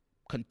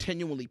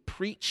continually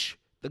preach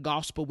the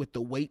gospel with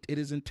the weight it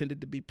is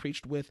intended to be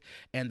preached with,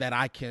 and that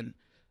I can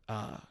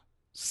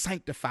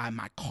sanctify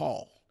my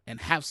call and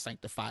have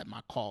sanctified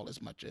my call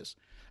as much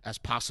as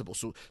possible.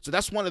 So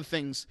that's one of the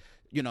things,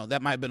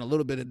 that might have been a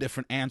little bit of a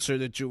different answer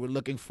that you were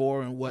looking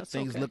for and what that's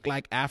things look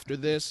like after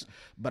this.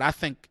 But I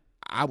think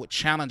I would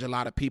challenge a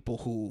lot of people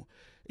who,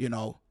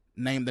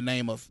 name the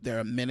name of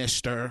their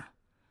minister,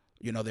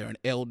 they're an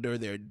elder,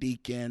 they're a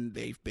deacon,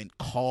 they've been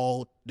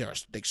called,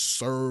 they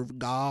serve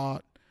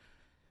God.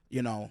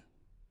 I'm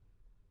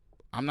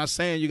not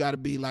saying you got to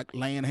be like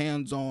laying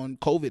hands on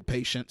COVID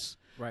patients.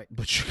 Right.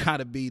 But you got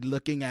to be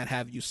looking at,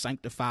 have you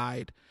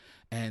sanctified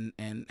and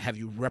have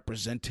you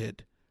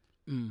represented,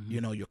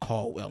 your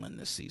call well in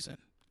this season.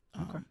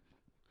 Okay.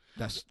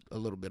 That's a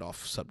little bit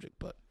off subject,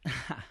 but.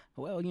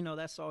 Well,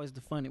 that's always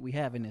the fun that we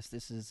have in this.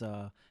 This is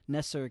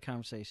necessary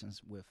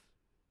conversations with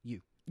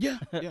you. Yeah.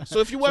 So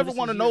if you ever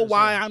want to know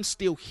why I'm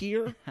still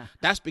here,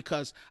 that's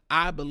because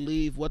I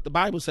believe what the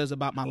Bible says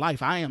about my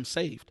life. I am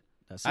saved.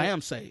 I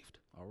am saved.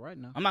 All right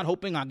now. I'm not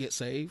hoping I get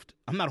saved.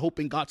 I'm not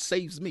hoping God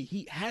saves me.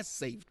 He has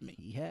saved me.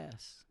 He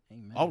has.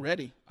 Amen.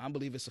 Already. I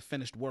believe it's a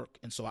finished work,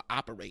 and so I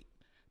operate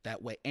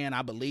that way. And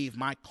I believe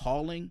my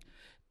calling,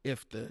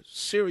 if the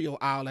cereal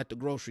aisle at the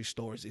grocery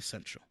store is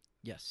essential.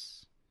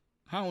 Yes.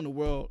 How in the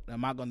world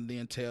am I going to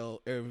then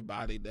tell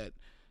everybody that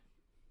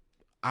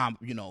I'm,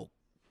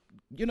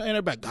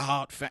 everybody,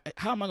 God,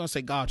 how am I going to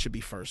say God should be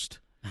first?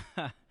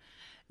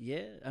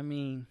 Yeah, I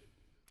mean,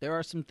 there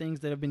are some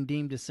things that have been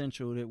deemed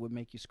essential that would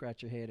make you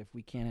scratch your head if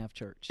we can't have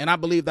church. And I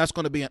believe that's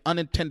going to be an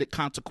unintended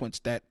consequence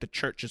that the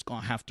church is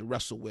going to have to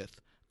wrestle with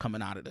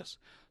coming out of this.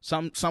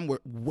 Some were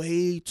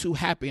way too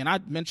happy. And I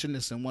mentioned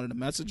this in one of the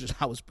messages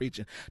I was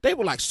preaching. They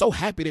were like so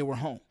happy they were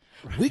home.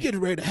 Right. We getting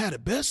ready to have the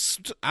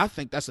best. I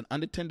think that's an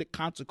unintended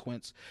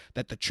consequence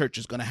that the church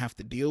is going to have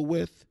to deal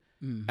with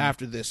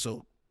after this.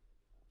 So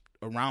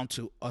around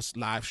to us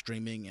live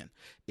streaming, and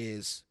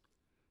is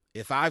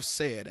if I've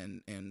said,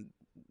 and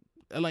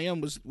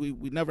LAM was, we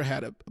never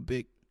had a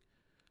big,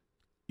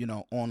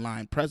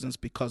 online presence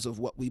because of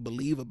what we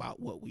believe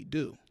about what we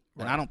do.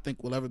 Right. And I don't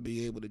think we'll ever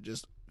be able to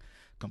just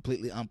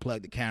completely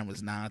unplug the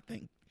cameras now. I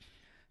think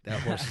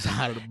that horse is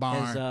out of the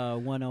barn. As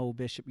one old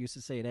bishop used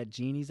to say, that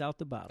genie's out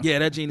the bottle. Yeah,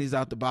 that genie's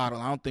out the bottle.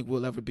 I don't think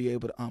we'll ever be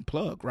able to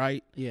unplug,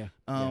 right? Yeah.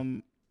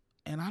 And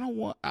I don't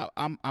want.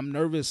 I'm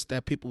nervous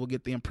that people will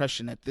get the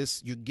impression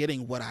that you're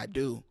getting what I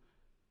do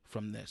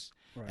from this.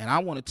 Right. And I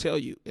want to tell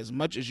you, as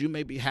much as you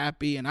may be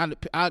happy, and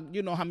I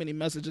you know how many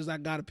messages I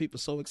got of people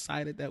so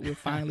excited that we're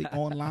finally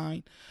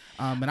online,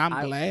 and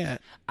I'm glad.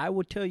 I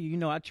would tell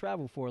you, I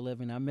travel for a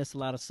living. I miss a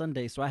lot of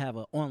Sundays, so I have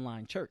an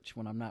online church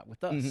when I'm not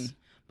with us. Mm-hmm.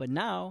 But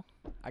now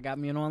I got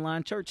me an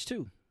online church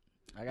too.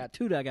 I got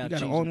two that I got. You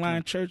got an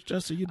online church,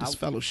 Justin? You just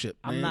fellowship,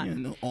 man. I'm not You're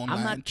in the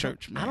online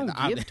church, man. I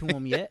don't give to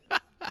them yet.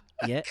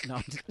 No.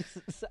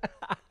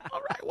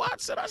 All right,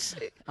 Watson, I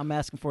see. I'm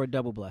asking for a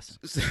double blessing.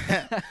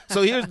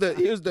 So here's the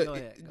Go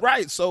ahead.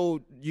 Right.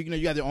 So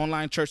you have the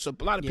online church. So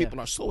a lot of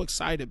people are so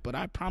excited, but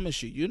I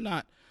promise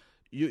you,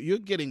 you're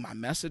getting my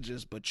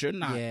messages, but you're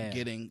not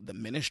getting the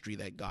ministry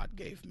that God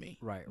gave me.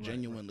 Right.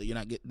 Genuinely, you're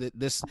not getting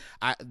this.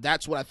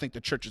 That's what I think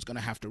the church is going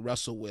to have to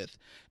wrestle with.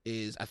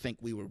 Is I think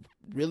we were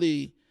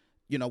really,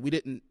 we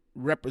didn't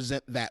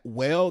represent that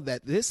well.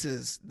 That this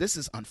is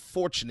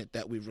unfortunate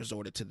that we've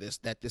resorted to this.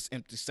 That this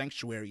empty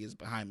sanctuary is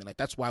behind me. Like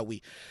that's why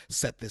we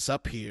set this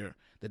up here.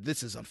 That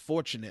this is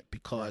unfortunate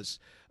because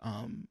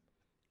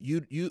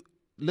you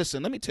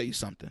listen. Let me tell you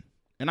something.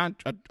 And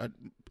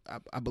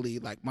I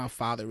believe like my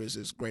father is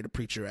as great a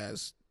preacher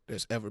as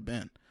there's ever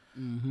been.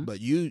 Mm-hmm. But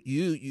you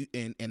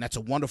and that's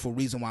a wonderful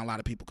reason why a lot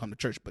of people come to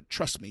church. But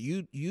trust me,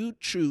 you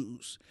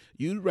choose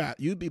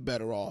you'd be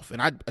better off.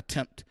 And I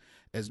attempt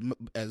as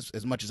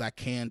much as I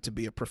can to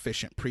be a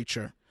proficient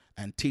preacher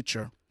and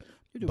teacher.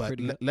 You do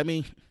pretty good.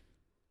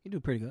 You do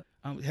pretty good.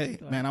 Hey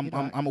man,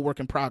 I'm a work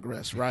in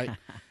progress, right?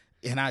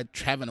 And I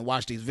having to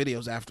watch these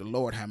videos after,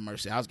 Lord have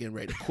mercy, I was getting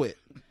ready to quit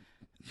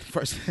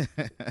first.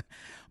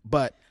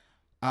 But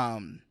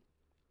I'm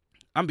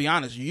be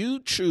honest, you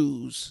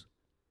choose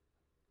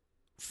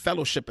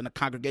fellowship in a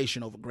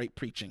congregation over great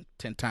preaching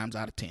 10 times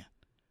out of 10.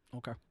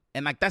 Okay.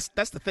 And like that's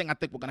the thing I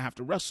think we're gonna have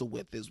to wrestle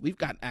with is we've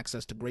gotten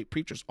access to great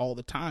preachers all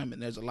the time, and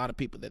there's a lot of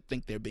people that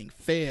think they're being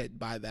fed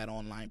by that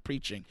online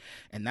preaching,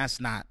 and that's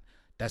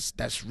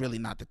really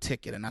not the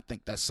ticket. And I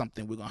think that's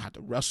something we're gonna have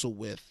to wrestle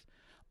with.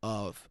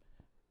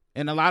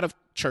 And a lot of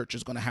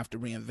churches gonna have to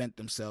reinvent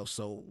themselves.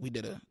 So we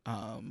did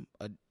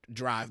a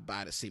drive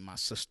by to see my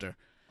sister.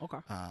 Okay.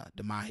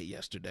 Demahi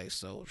yesterday,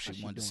 so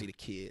she wanted to see the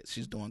kids.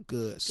 She's doing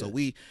good. So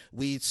we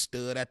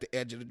stood at the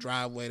edge of the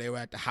driveway. They were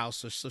at the house,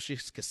 so she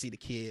could see the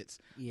kids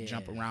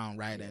jump around,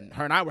 right? Yeah. And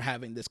her and I were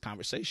having this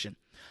conversation,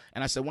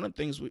 and I said one of the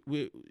things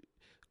we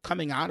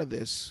coming out of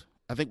this,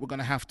 I think we're going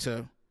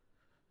to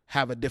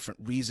have a different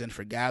reason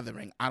for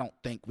gathering. I don't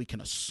think we can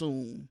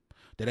assume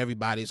that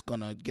everybody's going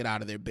to get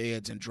out of their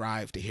beds and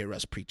drive to hear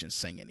us preach and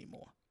sing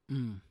anymore.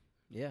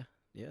 Yeah.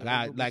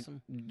 Yeah,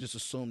 just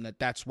assume that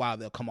that's why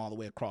they'll come all the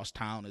way across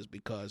town is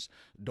because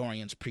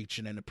Dorian's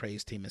preaching and the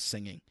praise team is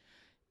singing,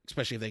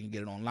 especially if they can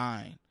get it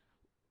online.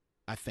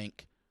 I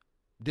think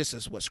this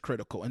is what's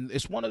critical, and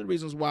it's one of the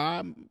reasons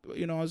why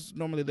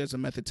normally there's a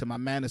method to my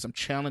madness. I'm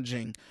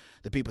challenging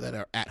the people that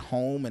are at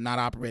home and not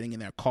operating in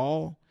their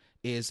call.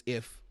 Is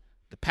if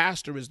the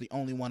pastor is the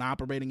only one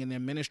operating in their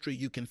ministry,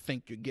 you can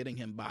think you're getting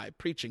him by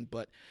preaching,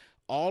 but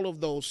all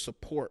of those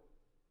support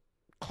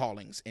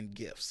callings and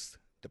gifts,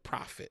 the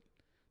prophet,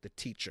 the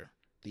teacher,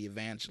 the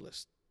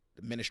evangelist,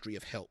 the ministry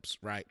of helps,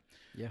 right?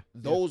 Yeah.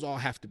 Those all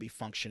have to be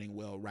functioning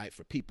well, right?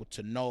 For people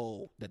to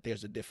know that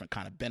there's a different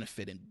kind of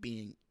benefit in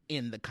being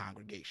in the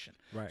congregation.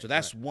 Right. So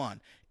that's one.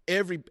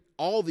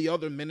 All the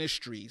other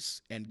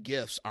ministries and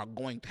gifts are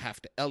going to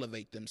have to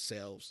elevate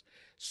themselves.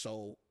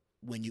 So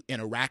when you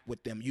interact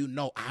with them,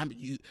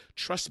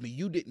 trust me,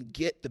 you didn't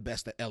get the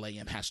best that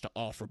LAM has to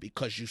offer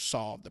because you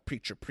saw the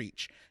preacher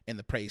preach and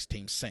the praise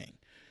team sing.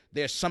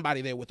 There's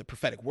somebody there with a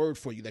prophetic word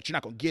for you that you're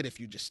not going to get if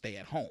you just stay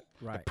at home.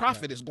 Right, the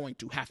prophet is going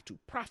to have to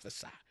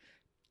prophesy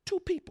to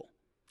people.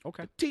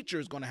 Okay. The teacher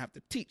is going to have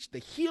to teach. The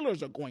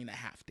healers are going to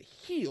have to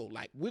heal.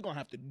 Like, we're going to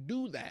have to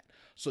do that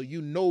so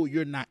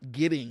you're not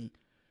getting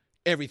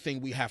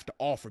everything we have to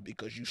offer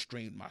because you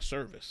streamed my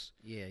service.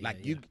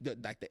 Like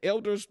the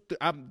elders,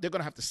 they're going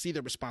to have to see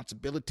their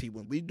responsibility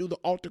when we do the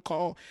altar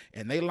call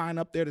and they line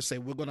up there to say,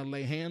 we're going to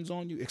lay hands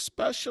on you.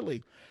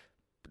 Especially,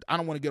 I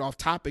don't want to get off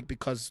topic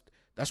because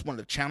that's one of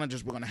the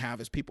challenges we're going to have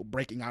is people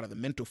breaking out of the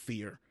mental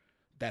fear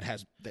that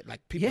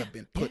people have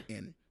been put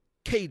in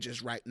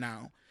cages right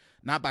now,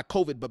 not by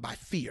COVID, but by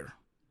fear.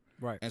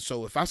 Right. And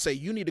so if I say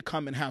you need to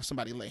come and have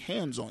somebody lay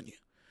hands on you,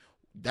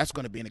 that's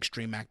going to be an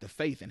extreme act of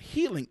faith. And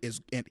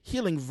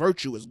healing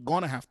virtue is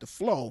going to have to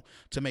flow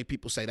to make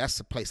people say that's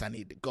the place I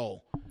need to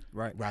go,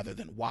 right? Rather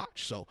than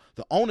watch. So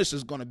the onus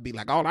is going to be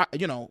like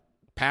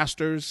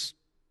pastors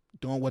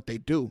doing what they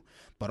do,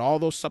 but all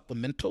those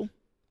supplemental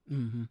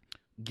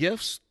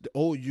gifts,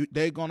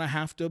 they're going to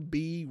have to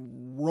be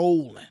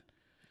rolling.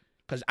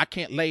 because I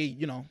can't lay,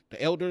 the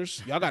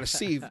elders, y'all got to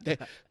see.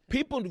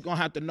 People are going to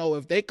have to know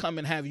if they come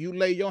and have you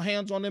lay your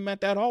hands on them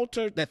at that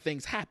altar, that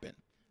things happen.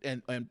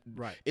 And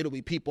Right. it'll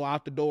be people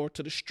out the door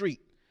to the street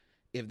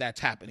if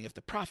that's happening. If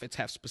the prophets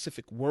have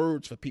specific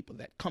words for people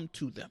that come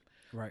to them.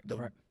 Right.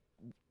 Right.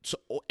 So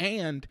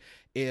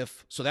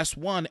that's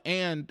one.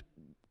 And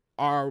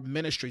our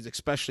ministries,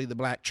 especially the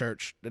Black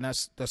church, then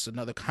that's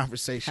another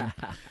conversation.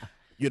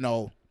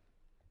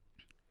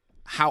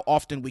 How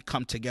often we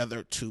come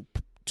together to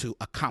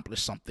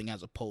accomplish something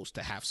as opposed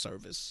to have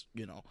service,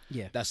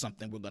 Yeah. That's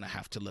something we're going to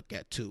have to look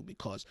at too,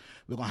 because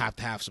we're going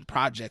to have some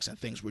projects and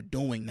things we're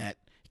doing that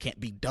can't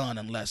be done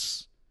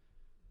unless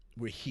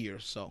we're here.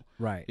 So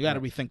Right. you got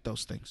to rethink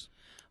those things.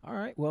 All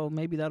right. Well,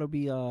 maybe that'll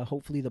be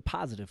hopefully the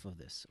positive of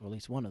this, or at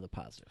least one of the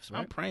positives. Right.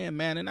 I'm praying,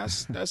 man, and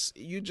that's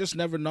you just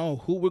never know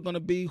who we're going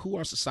to be, who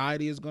our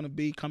society is going to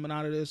be coming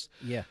out of this.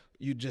 Yeah.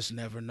 You just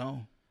never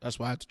know. That's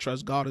why I have to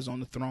trust God is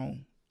on the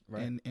throne.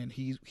 Right. And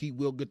he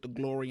will get the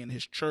glory in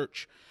his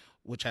church,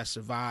 which has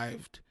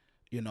survived,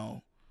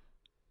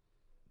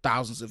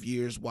 thousands of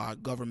years while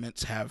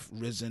governments have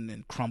risen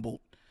and crumbled,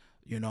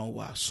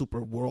 while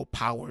super world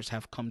powers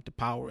have come to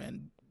power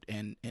and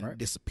Right.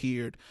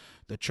 disappeared.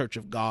 The church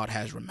of God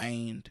has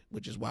remained,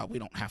 which is why we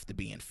don't have to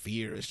be in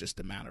fear. It's just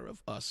a matter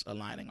of us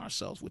aligning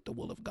ourselves with the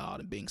will of God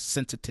and being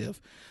sensitive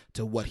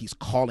to what he's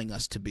calling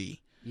us to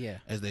be. Yeah.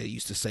 As they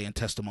used to say in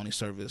testimony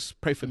service,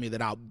 pray for me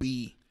that I'll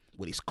be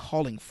what he's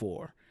calling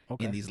for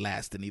in these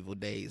last and evil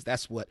days.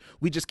 That's what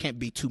we just can't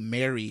be too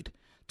married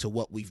to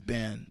what we've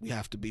been. We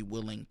have to be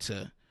willing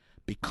to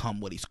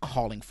become what he's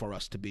calling for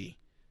us to be.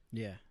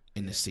 Yeah.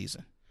 In this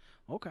season.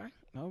 Okay.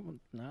 Oh,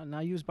 now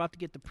you was about to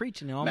get to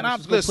preaching.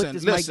 Man,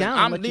 listen.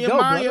 I'm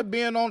Nehemiah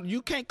being on.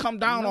 You can't come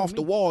down off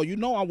the wall.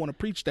 I want to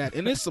preach that.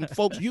 And there's some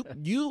folks.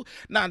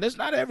 There's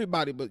not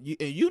everybody, but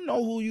you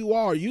know who you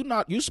are.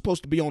 You're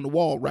supposed to be on the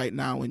wall right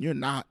now, and you're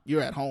not.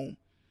 You're at home.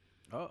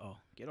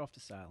 Get off the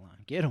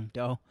sideline. Get him,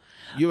 though.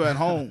 You're at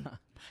home.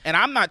 And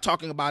I'm not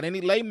talking about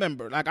any lay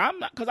member.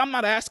 Because I'm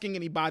not asking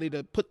anybody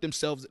to put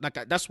themselves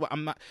that's what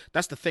I'm not.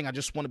 That's the thing. I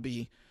just want to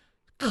be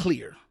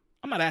clear.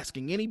 I'm not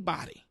asking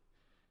anybody.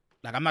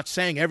 I'm not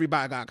saying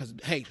everybody got, because,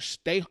 hey,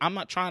 I'm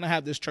not trying to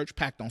have this church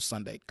packed on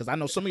Sunday, because I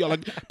know some of y'all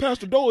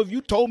Pastor Doe, if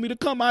you told me to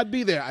come, I'd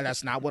be there.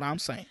 That's not what I'm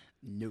saying.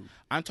 No.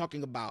 I'm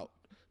talking about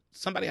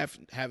somebody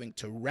having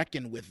to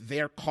reckon with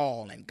their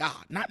call and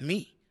God, not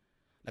me.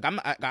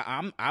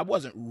 I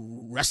wasn't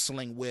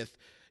wrestling with,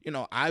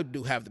 I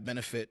do have the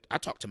benefit. I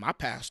talk to my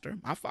pastor,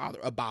 my father,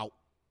 about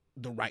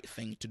the right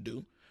thing to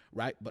do,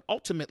 right? But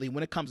ultimately,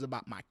 when it comes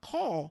about my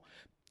call,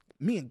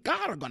 me and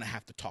God are going to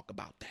have to talk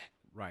about that.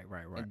 Right.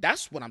 And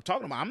that's what I'm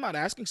talking about. I'm not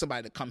asking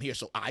somebody to come here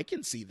so I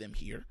can see them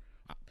here.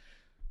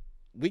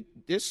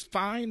 It's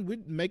fine. We're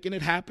making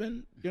it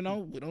happen. We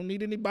don't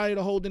need anybody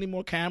to hold any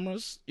more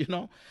cameras,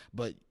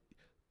 But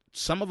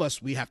some of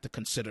us, we have to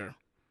consider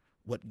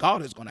what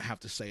God is going to have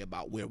to say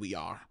about where we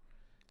are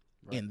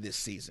in this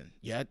season.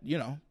 Yeah,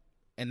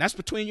 and that's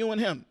between you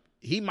and him.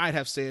 He might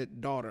have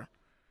said, daughter,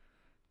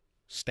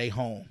 stay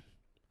home,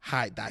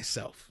 hide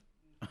thyself.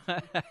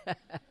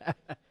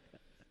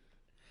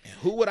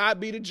 Who would I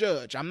be to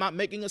judge? I'm not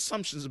making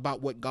assumptions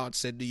about what God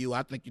said to you.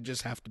 I think you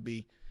just have to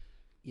be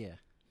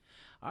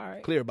all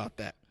right, clear about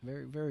that.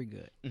 Very, very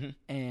good. Mm-hmm.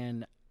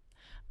 And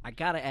I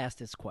got to ask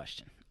this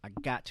question. I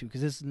got to,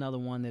 because this is another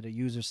one that a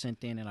user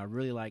sent in, and I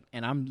really like,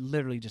 and I'm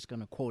literally just going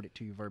to quote it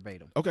to you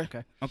verbatim. Okay.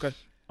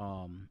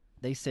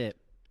 They said,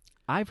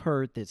 I've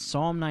heard that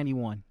Psalm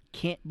 91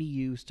 can't be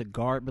used to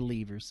guard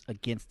believers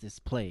against this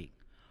plague.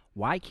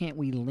 Why can't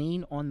we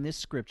lean on this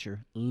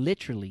scripture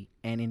literally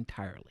and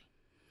entirely?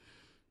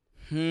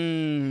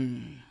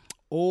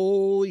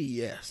 Oh,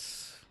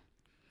 yes.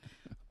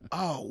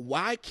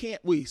 Why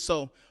can't we?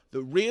 So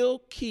the real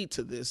key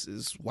to this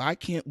is, why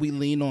can't we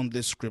lean on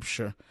this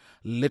scripture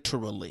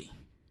literally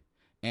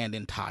and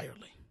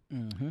entirely?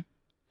 Mm-hmm.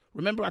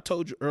 Remember I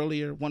told you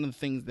earlier, one of the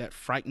things that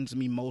frightens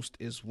me most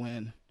is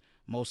when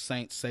most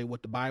saints say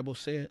what the Bible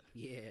said.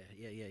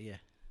 Yeah.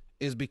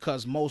 Is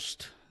because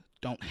most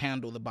don't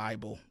handle the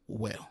Bible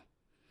well.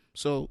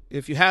 So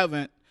if you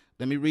haven't,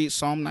 let me read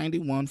Psalm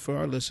 91 for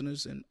our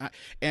listeners,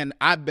 and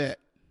I bet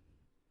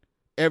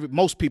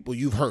most people,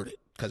 you've heard it,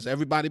 because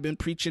everybody been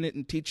preaching it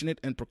and teaching it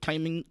and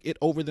proclaiming it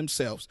over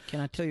themselves. Can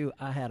I tell you,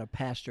 I had a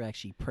pastor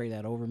actually pray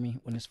that over me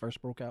when this first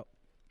broke out.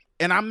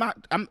 And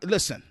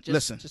listen.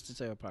 Just to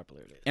say how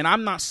popular it is. And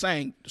I'm not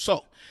saying,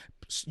 so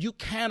you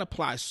can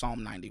apply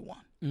Psalm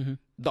 91,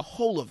 the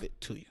whole of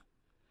it to you.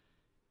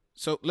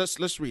 So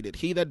let's read it.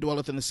 He that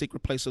dwelleth in the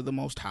secret place of the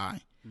Most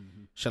High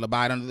shall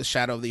abide under the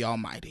shadow of the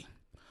Almighty.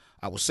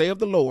 I will say of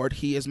the Lord,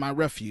 he is my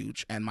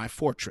refuge and my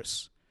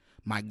fortress.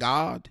 My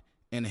God,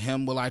 in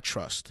him will I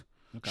trust.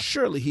 Okay.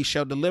 Surely he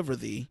shall deliver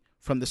thee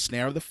from the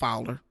snare of the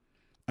fowler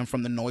and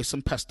from the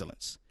noisome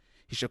pestilence.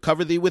 He shall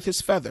cover thee with his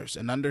feathers,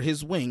 and under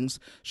his wings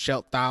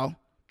shalt thou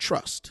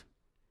trust.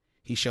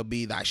 He shall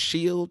be thy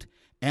shield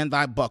and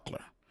thy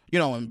buckler.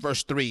 In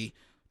verse 3,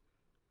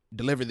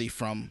 deliver thee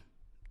from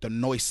the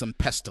noisome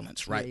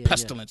pestilence, right? Yeah.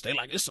 Pestilence. They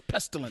like, it's a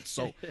pestilence.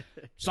 So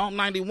Psalm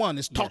 91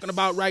 is talking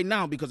about right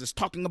now because it's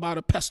talking about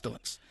a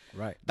pestilence.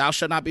 Right. Thou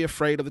shalt not be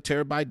afraid of the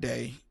terror by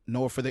day,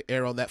 nor for the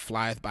arrow that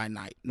flieth by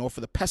night, nor for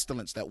the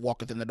pestilence that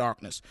walketh in the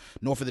darkness,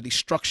 nor for the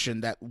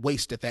destruction that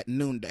wasteth at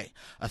noonday.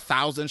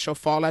 1,000 shall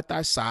fall at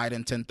thy side,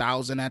 and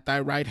 10,000 at thy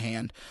right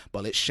hand,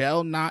 but it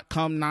shall not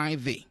come nigh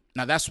thee.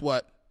 Now that's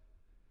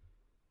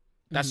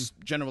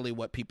generally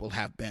what people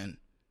have been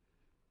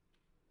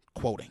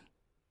quoting.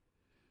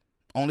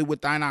 Only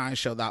with thine eyes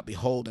shalt thou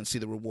behold and see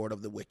the reward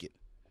of the wicked.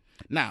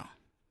 Now,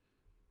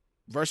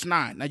 verse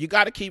 9. Now you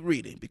got to keep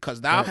reading, because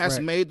thou hast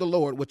made the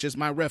Lord, which is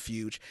my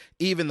refuge,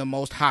 even the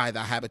Most High,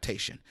 thy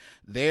habitation.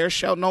 There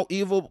shall no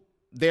evil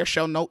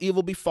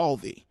befall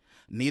thee,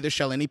 neither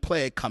shall any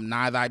plague come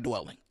nigh thy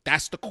dwelling.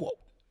 That's the quote.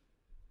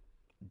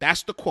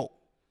 That's the quote.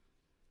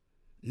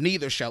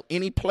 Neither shall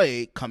any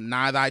plague come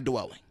nigh thy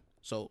dwelling.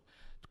 So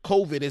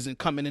COVID isn't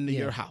coming into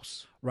your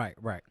house. Right.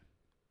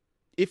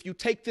 If you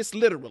take this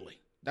literally,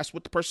 that's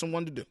what the person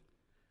wanted to do.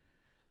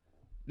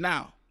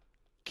 Now,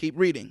 keep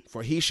reading.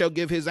 For he shall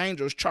give his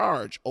angels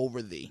charge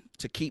over thee,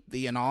 to keep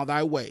thee in all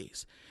thy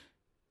ways.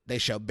 They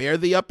shall bear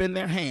thee up in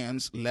their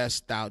hands,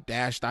 lest thou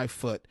dash thy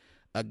foot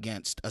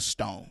against a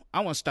stone.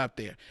 I want to stop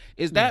there.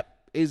 Is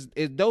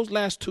those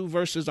last two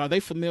verses, are they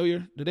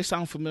familiar? Do they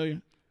sound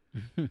familiar?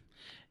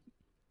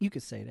 You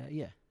could say that,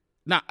 yeah.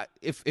 Now,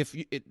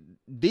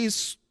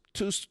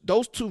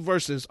 those two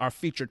verses are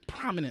featured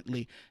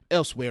prominently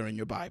elsewhere in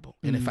your Bible.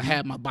 And if I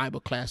had my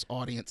Bible class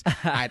audience,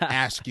 I'd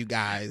ask you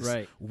guys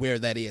where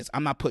that is.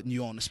 I'm not putting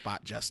you on the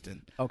spot,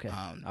 Justin. Okay.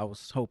 I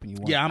was hoping you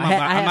would. Yeah,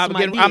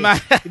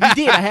 if you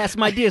did, I had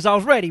some ideas. I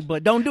was ready,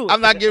 but don't do it.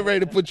 I'm not getting ready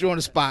to put you on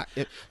the spot.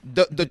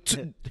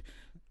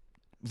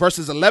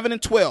 Verses 11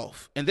 and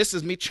 12, and this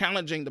is me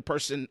challenging the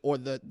person, or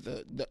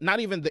the not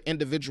even the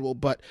individual,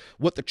 but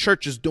what the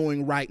church is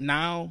doing right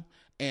now,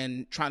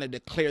 and trying to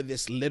declare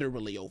this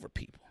literally over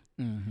people.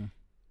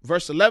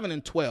 Verse 11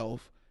 and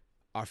 12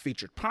 are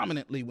featured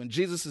prominently when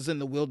Jesus is in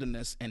the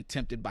wilderness and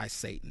tempted by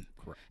Satan.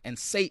 Correct. And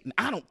Satan,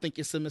 I don't think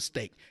it's a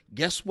mistake.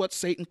 Guess what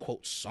Satan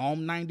quotes?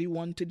 Psalm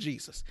 91 to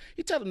Jesus.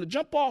 He tells him to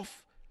jump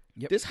off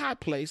this high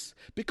place,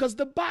 because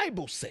the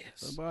Bible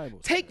says,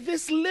 take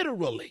this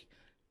literally.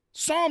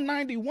 Psalm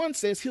 91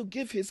 says he'll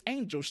give his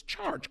angels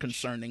charge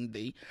concerning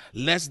thee,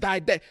 lest thy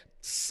day.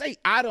 Say,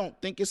 I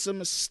don't think it's a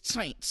mistake,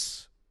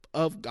 saints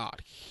of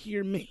God.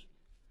 Hear me.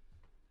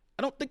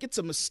 I don't think it's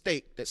a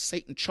mistake that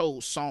Satan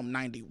chose Psalm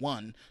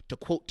 91 to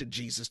quote to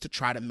Jesus to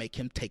try to make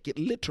him take it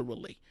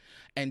literally.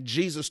 And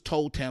Jesus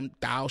told him,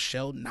 thou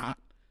shalt not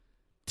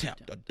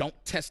tempt, or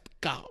don't test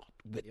God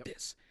with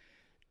this.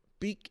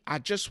 I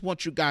just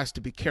want you guys to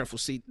be careful.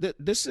 See,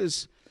 this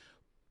is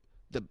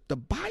the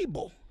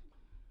Bible.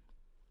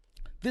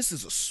 This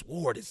is a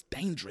sword. It's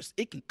dangerous.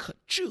 It can cut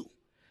you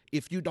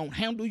if you don't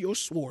handle your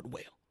sword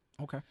well.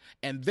 Okay.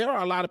 And there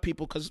are a lot of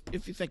people, because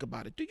if you think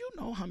about it, do you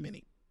know how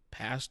many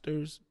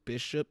pastors,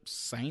 bishops,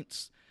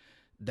 saints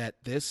that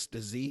this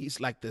disease,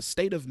 like the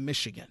state of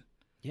Michigan,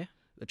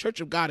 the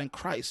Church of God in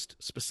Christ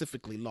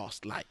specifically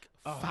lost like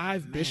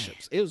 5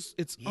 bishops.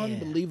 It's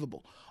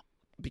unbelievable,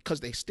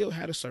 because they still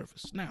had a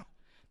service. Now,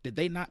 did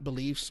they not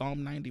believe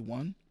Psalm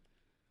 91?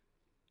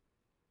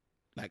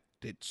 Like,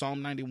 did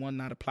Psalm 91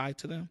 not apply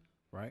to them?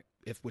 Right.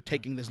 If we're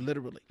taking this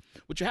literally,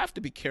 what you have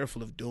to be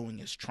careful of doing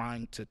is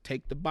trying to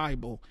take the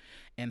Bible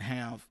and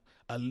have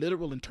a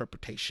literal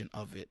interpretation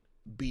of it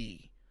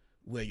be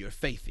where your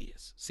faith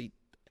is. See,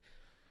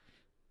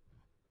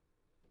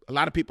 a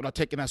lot of people are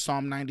taking that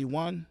Psalm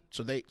 91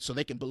 so they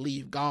can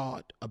believe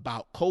God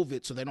about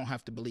COVID, so they don't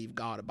have to believe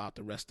God about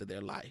the rest of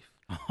their life.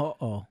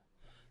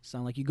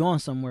 Sound like you're going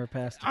somewhere,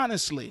 Pastor.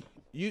 Honestly,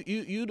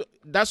 you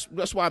that's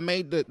why I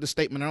made the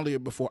statement earlier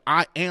before.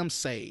 I am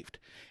saved.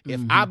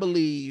 If I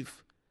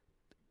believe,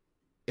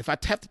 if I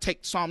have to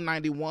take Psalm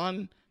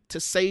 91 to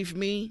save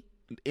me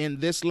in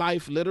this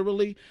life,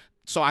 literally,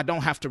 so I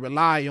don't have to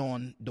rely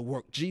on the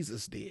work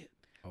Jesus did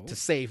to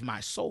save my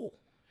soul,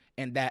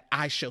 and that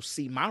I shall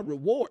see my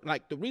reward.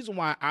 Like, the reason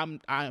why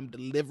I am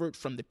delivered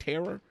from the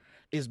terror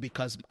is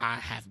because I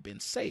have been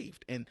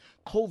saved, and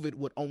COVID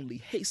would only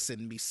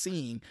hasten me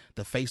seeing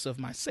the face of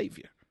my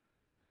Savior.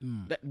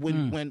 That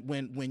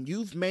when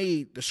you've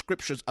made the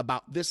scriptures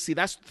about this, see,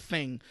 that's the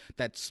thing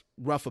that's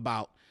rough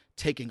about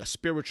taking a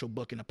spiritual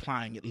book and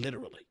applying it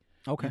literally.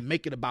 Okay. You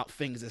make it about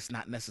things it's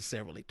not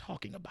necessarily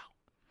talking about.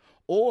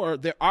 Or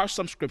there are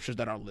some scriptures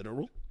that are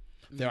literal.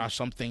 There are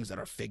some things that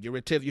are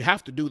figurative. You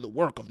have to do the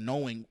work of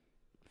knowing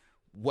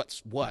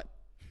what's what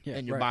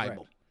in your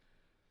Bible.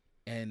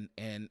 Right.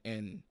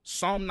 And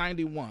Psalm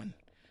 91,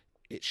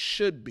 it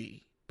should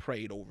be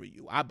prayed over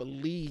you. I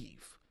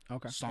believe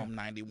Psalm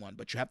 91,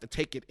 but you have to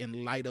take it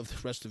in light of the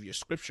rest of your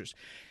scriptures.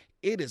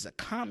 It is a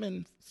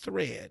common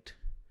thread,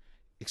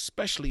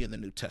 especially in the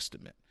New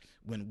Testament,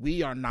 when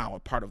we are now a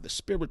part of the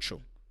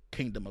spiritual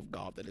kingdom of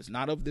God that is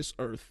not of this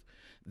earth,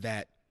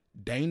 that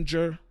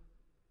danger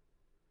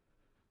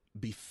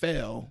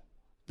befell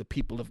the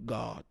people of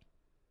God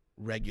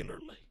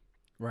regularly.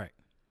 Right.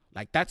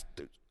 Like, that's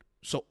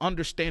So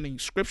understanding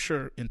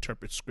Scripture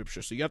interprets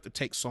Scripture. So you have to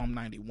take Psalm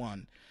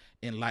 91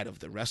 in light of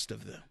the rest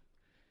of them,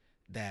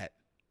 that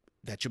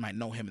you might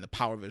know him in the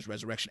power of his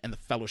resurrection and the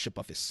fellowship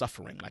of his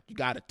suffering. Like, you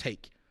got to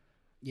take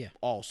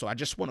all. So I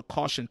just want to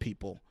caution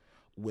people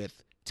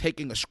with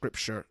taking a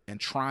scripture and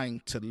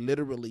trying to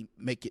literally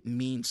make it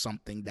mean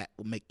something that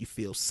will make you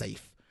feel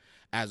safe,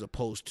 as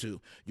opposed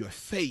to your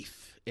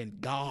faith in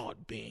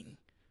God being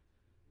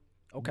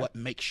what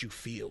makes you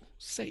feel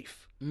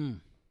safe.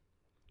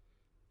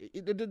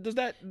 Does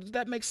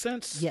that make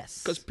sense?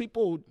 Yes. Because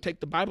people take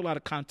the Bible out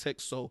of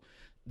context, so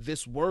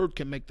this word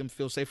can make them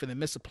feel safe, and they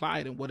misapply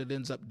it. And what it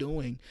ends up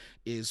doing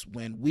is,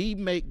 when we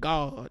make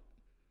God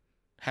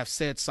have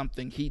said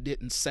something he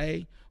didn't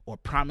say or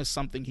promise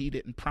something he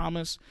didn't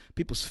promise,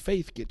 people's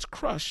faith gets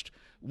crushed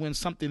when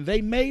something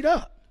they made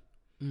up.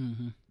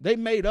 Mm-hmm. They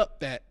made up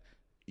that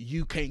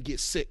you can't get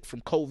sick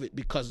from COVID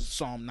because of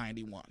Psalm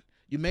 91.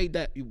 We made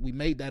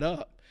that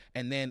up.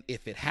 And then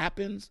if it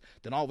happens,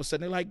 then all of a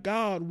sudden they're like,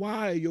 God,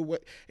 why are you?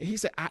 And he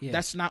said,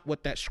 that's not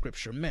what that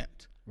scripture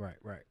meant. Right.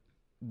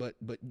 But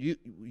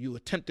you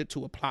attempted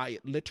to apply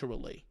it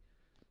literally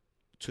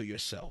to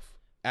yourself,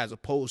 as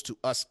opposed to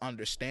us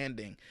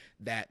understanding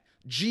that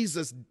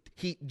Jesus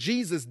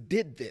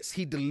did this.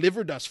 He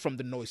delivered us from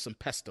the noisome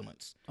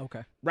pestilence.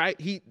 Okay. Right?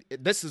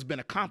 This has been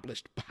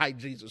accomplished by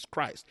Jesus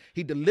Christ.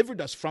 He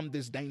delivered us from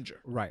this danger.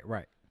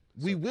 Right.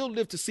 We will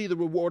live to see the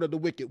reward of the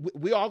wicked.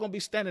 We all going to be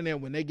standing there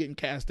when they're getting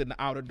cast in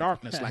the outer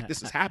darkness, like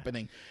this is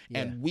happening.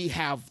 And we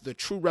have the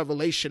true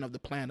revelation of the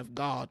plan of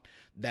God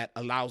that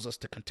allows us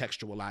to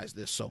contextualize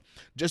this. So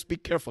just be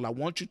careful. I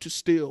want you to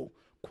still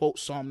quote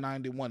Psalm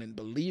 91 and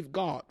believe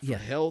God for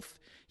health,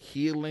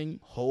 healing,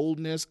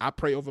 wholeness. I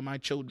pray over my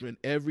children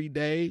every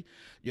day.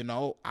 You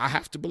know, I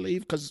have to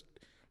believe, because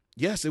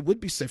yes, it would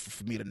be safer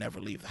for me to never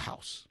leave the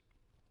house.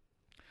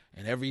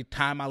 And every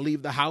time I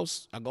leave the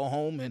house, I go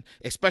home, and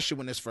especially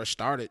when this first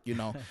started, you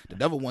know, the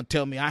devil won't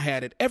tell me I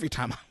had it every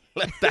time I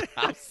left the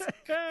house.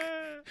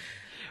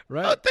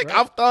 Right.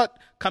 I've thought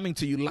coming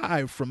to you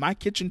live from my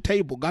kitchen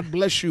table. God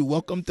bless you.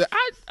 Welcome to.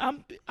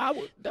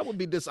 That would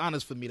be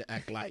dishonest for me to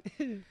act like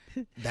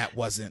that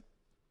wasn't.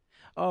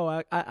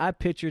 Oh, I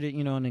pictured it,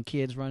 you know, and the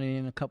kids running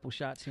in a couple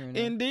shots here and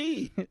there.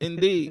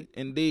 Indeed.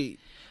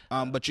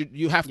 But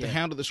you have to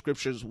handle the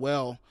scriptures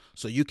well,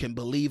 so you can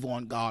believe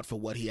on God for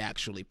what he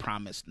actually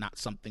promised, not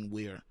something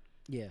weird.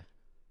 Yeah.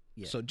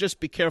 So just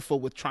be careful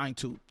with trying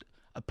to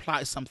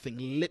apply something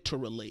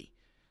literally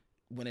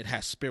when it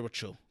has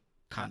spiritual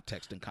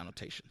context and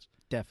connotations.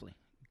 Definitely.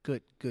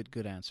 Good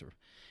answer.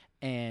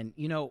 And,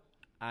 you know,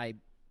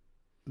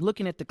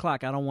 looking at the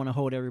clock, I don't want to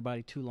hold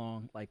everybody too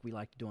long like we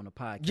like to do on the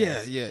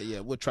podcast. Yeah.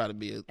 We'll try to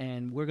be.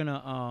 And we're going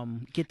to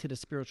get to the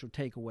spiritual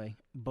takeaway.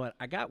 But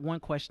I got one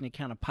question that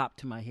kind of popped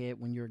to my head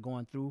when you're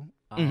going through.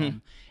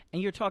 And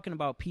you're talking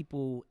about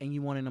people and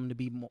you wanting them to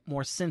be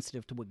more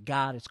sensitive to what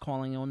God is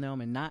calling on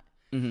them and not.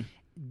 Mm-hmm.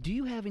 Do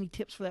you have any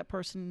tips for that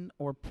person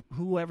or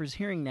whoever's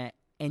hearing that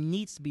and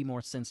needs to be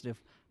more sensitive,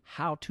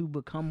 how to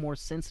become more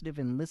sensitive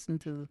and listen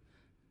to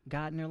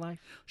God in their life?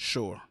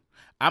 Sure.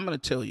 I'm going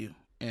to tell you,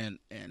 and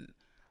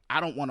I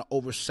don't want to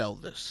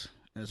oversell this.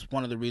 And it's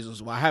one of the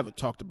reasons why I haven't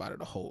talked about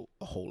it a whole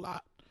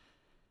lot.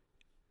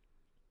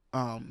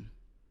 And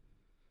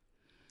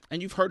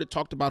you've heard it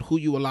talked about who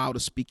you allow to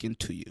speak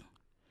into you.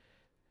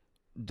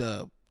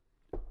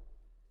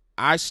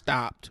 I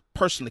stopped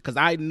personally because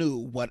I knew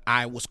what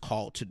I was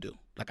called to do.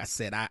 Like I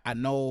said, I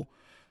know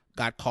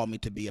God called me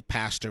to be a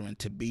pastor and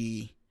to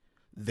be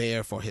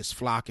there for his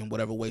flock in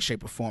whatever way,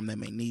 shape, or form they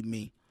may need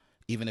me,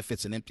 even if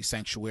it's an empty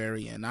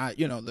sanctuary. And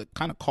the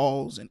kind of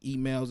calls and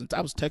emails. And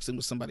I was texting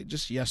with somebody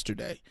just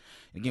yesterday.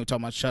 Again, we're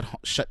talking about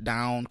shut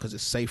down because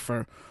it's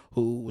safer.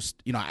 Who was,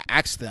 I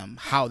asked them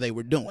how they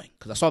were doing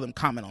because I saw them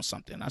comment on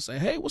something. I say,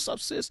 hey, what's up,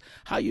 sis?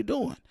 How you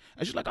doing?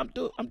 And she's like, I'm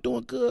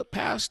doing good,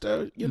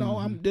 pastor.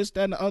 I'm this,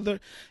 that, and the other.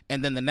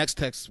 And then the next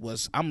text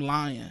was, I'm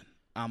lying.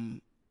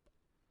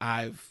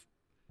 I've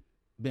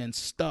been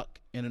stuck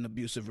in an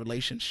abusive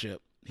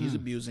relationship. He's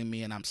abusing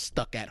me, and I'm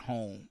stuck at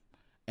home.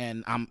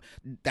 And the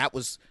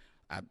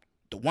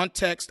one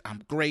text,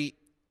 I'm great.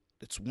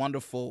 It's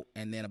wonderful.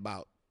 And then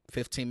about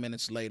 15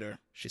 minutes later,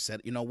 she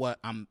said, you know what?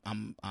 I'm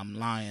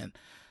lying.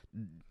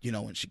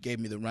 And she gave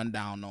me the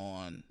rundown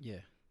on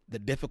the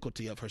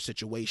difficulty of her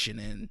situation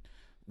and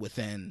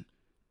within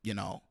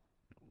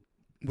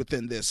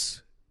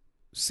this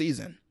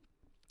season.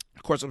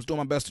 Of course, I was doing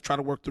my best to try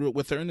to work through it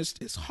with her, and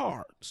it's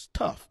hard. It's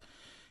tough.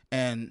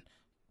 And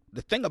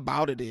the thing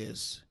about it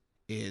is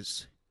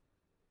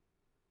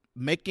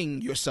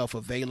making yourself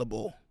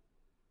available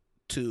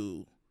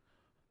to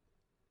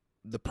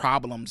the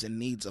problems and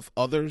needs of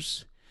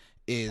others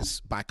is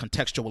by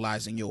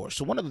contextualizing yours.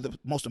 So one of the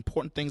most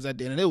important things I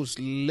did, and it was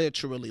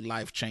literally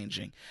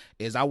life-changing,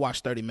 is I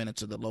watched 30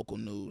 minutes of the local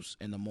news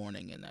in the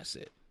morning, and that's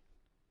it.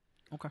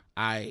 Okay.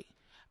 I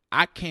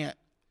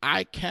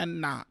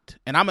cannot,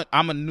 and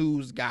I'm a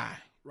news guy.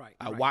 Right.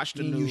 I watch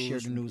the news. You share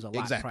the news a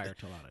lot prior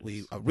to a lot of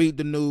this. I read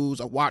the news.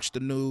 I watch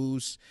the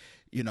news.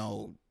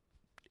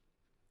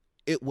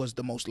 it was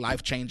the most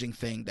life-changing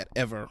thing that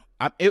ever.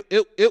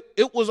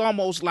 It was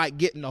almost like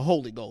getting the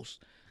Holy Ghost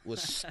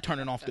was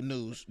turning off the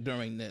news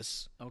during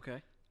this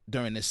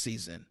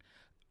season.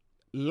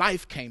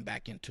 Life came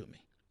back into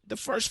me. The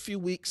first few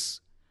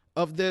weeks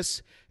of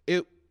this,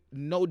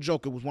 no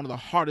joke, it was one of the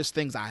hardest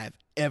things I have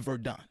ever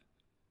done.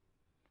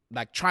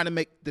 Like trying to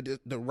make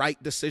the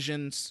right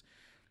decisions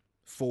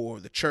for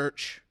the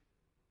church,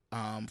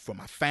 for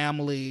my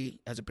family,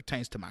 as it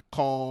pertains to my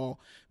call.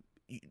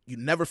 You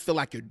never feel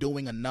like you're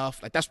doing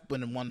enough. Like that's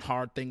been one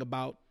hard thing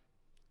about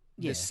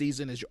this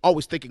season is you're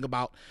always thinking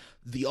about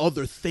the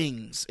other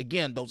things.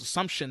 Again, those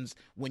assumptions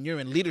when you're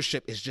in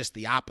leadership is just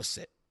the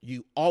opposite.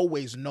 You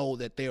always know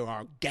that there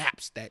are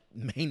gaps that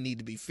may need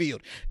to be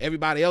filled.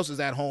 Everybody else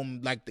is at home,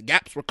 like the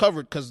gaps were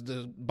covered because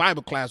the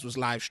Bible class was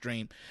live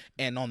streamed.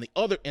 And on the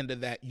other end of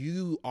that,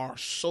 you are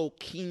so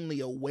keenly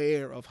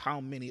aware of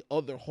how many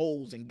other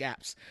holes and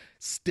gaps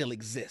still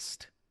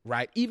exist,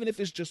 right? Even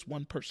if it's just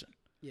one person.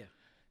 Yeah.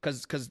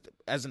 Because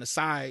as an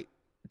aside,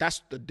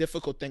 that's the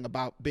difficult thing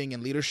about being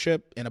in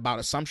leadership and about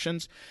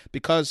assumptions,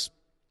 because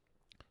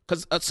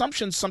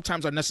assumptions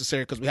sometimes are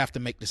necessary because we have to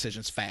make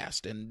decisions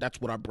fast, and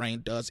that's what our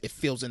brain does. It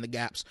fills in the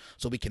gaps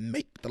so we can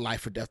make the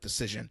life or death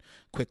decision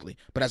quickly.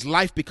 But as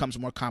life becomes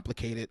more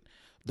complicated,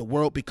 the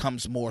world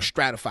becomes more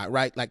stratified,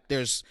 right? Like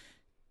there's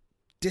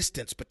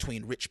distance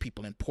between rich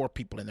people and poor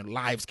people, and their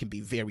lives can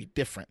be very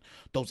different.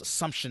 Those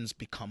assumptions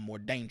become more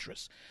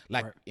dangerous.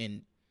 Like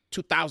in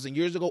 2,000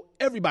 years ago,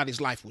 everybody's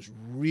life was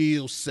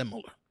real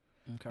similar.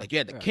 Okay. Like you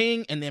had the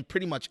king and then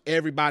pretty much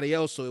everybody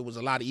else, so it was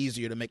a lot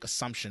easier to make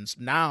assumptions.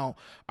 Now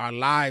our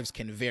lives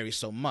can vary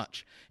so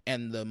much,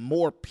 and the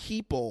more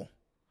people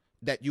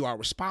that you are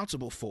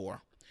responsible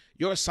for,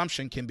 your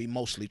assumption can be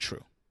mostly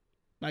true.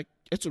 Like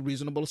it's a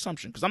reasonable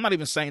assumption, because I'm not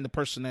even saying the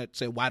person that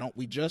said, why don't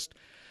we just?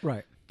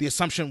 Right. The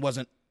assumption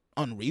wasn't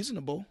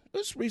unreasonable.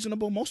 It's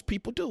reasonable. Most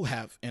people do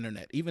have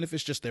internet, even if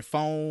it's just their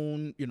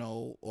phone,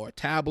 or a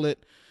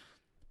tablet.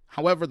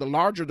 However, the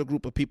larger the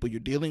group of people you're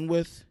dealing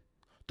with,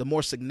 the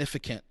more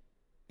significant,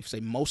 if say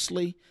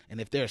mostly,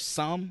 and if there's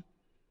some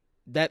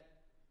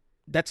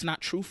that's not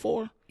true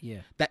for,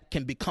 that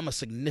can become a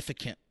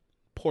significant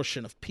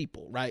portion of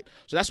people, right?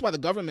 So that's why the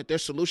government, their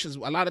solutions,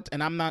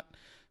 and I'm not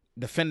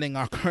defending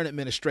our current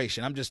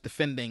administration, I'm just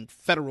defending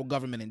federal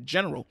government in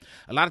general.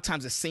 A lot of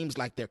times it seems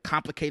like they're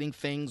complicating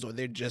things, or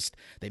they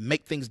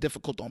make things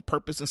difficult on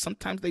purpose, and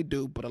sometimes they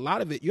do, but a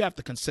lot of it you have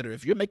to consider.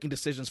 If you're making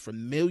decisions for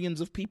millions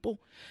of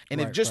people,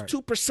 and if just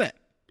 2%,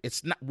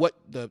 it's not what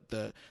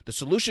the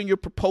solution you're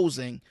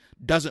proposing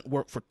doesn't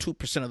work for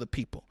 2% of the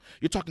people.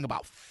 You're talking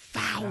about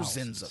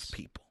thousands of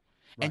people.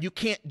 Right. And you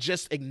can't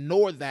just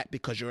ignore that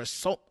because your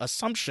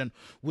assumption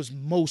was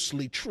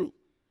mostly true.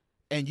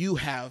 And you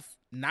have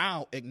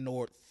now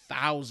ignored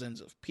thousands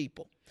of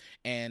people.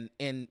 And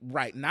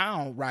right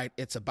now,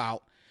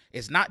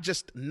 it's not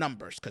just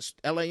numbers, because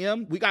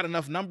LAM, we got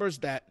enough numbers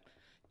that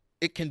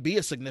it can be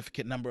a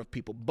significant number of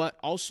people, but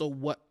also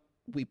what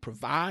we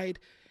provide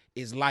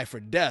is life or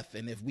death.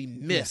 And if we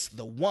miss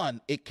the one,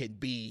 it could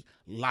be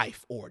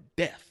life or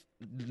death.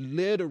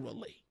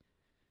 Literally.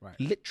 Right.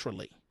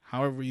 Literally.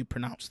 However you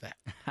pronounce that.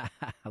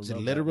 Is it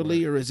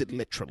literally or is it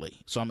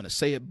literally? So I'm going to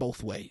say it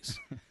both ways.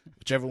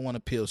 Whichever one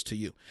appeals to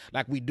you.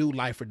 Like we do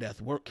life or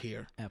death work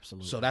here.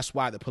 Absolutely. So that's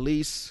why the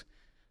police,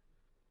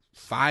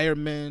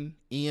 firemen,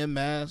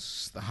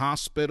 EMS, the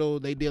hospital,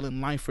 they deal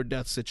in life or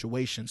death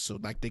situations. So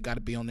like they got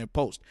to be on their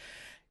post.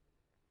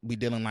 We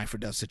deal in life or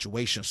death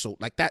situations. So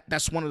like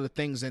that's one of the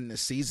things in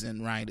this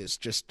season, right, is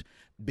just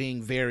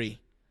being very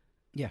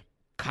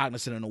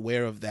cognizant and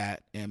aware of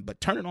that.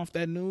 But turning off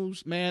that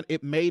news, man,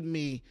 it made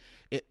me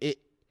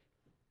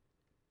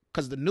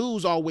because the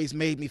news always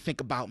made me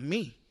think about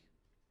me.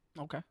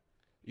 Okay.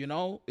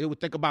 It would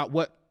think about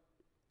what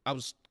I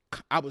was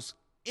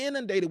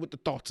inundated with the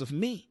thoughts of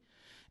me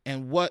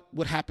and what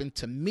would happen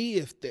to me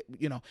if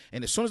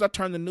and as soon as I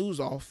turned the news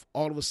off,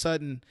 all of a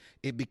sudden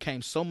it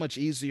became so much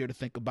easier to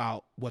think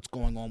about what's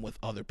going on with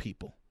other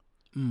people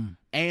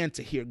and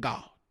to hear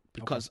God,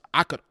 because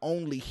I could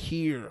only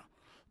hear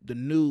the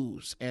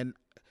news. And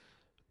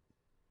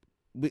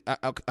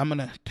I'm going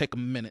to take a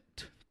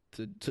minute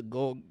to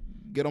go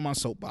get on my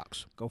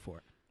soapbox. Go for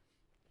it.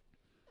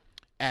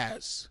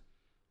 As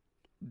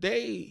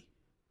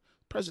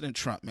President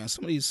Trump, man,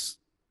 some of these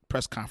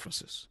press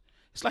conferences,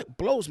 it's like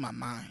blows my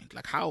mind.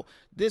 Like how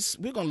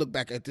we're going to look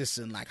back at this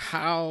and like,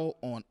 how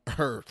on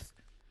earth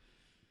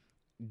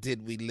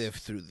did we live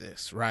through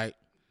this, right?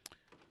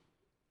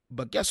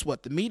 But guess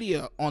what? The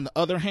media, on the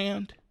other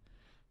hand,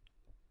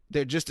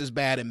 they're just as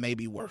bad and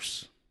maybe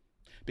worse.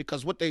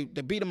 Because what they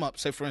beat him up.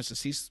 Say, for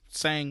instance, he's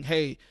saying,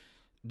 hey,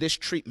 this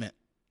treatment,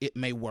 it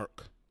may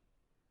work.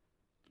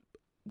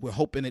 We're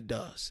hoping it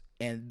does.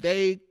 And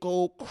they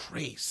go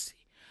crazy.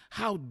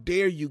 How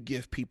dare you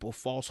give people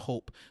false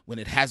hope when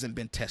it hasn't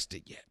been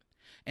tested yet?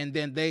 And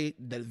then the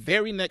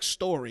very next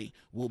story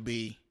will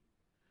be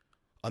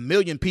 1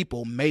 million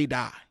people may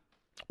die,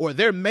 or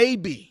there may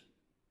be.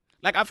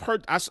 Like I've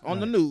heard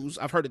on the news,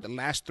 I've heard it the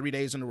last 3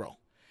 days in a row.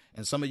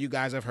 And some of you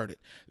guys have heard it.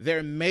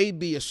 There may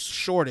be a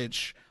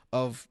shortage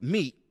of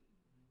meat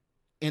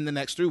in the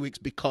next 3 weeks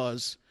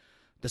because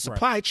the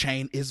supply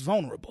chain is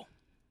vulnerable.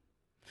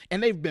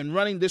 And they've been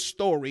running this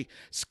story,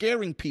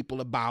 scaring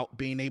people about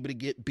being able to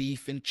get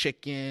beef and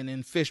chicken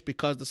and fish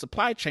because the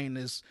supply chain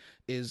is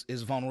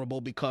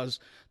vulnerable because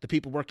the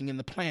people working in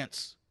the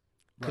plants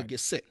could get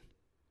sick.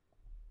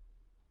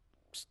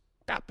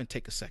 Stop and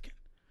take a second.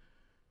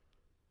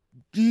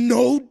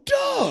 No,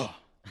 duh.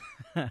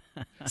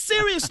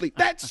 Seriously,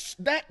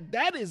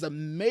 that is a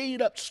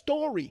made up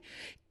story.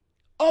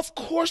 Of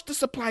course the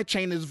supply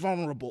chain is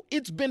vulnerable.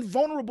 It's been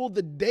vulnerable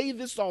the day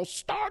this all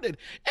started.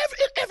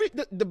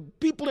 The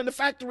people in the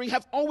factory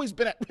have always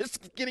been at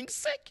risk of getting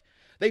sick.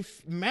 They've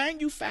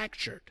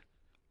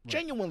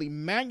genuinely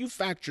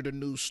manufactured a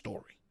news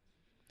story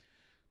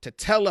to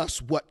tell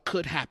us what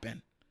could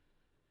happen.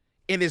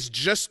 And it's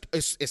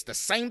the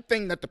same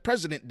thing that the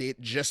president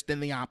did, just in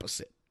the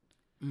opposite.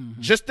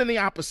 Mm-hmm. Just in the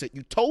opposite.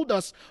 You told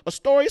us a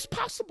story is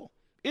possible.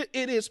 It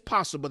is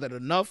possible that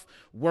enough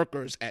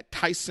workers at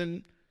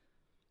Tyson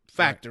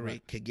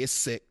factory could get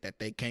sick that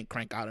they can't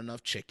crank out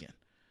enough chicken.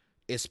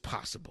 It's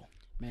possible.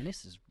 Man,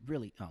 this is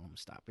really. Oh, let me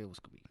stop. It was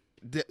gonna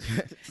be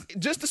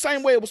just the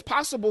same way it was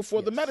possible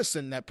for the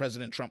medicine that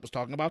President Trump was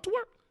talking about to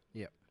work.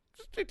 Yeah,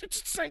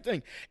 it's the same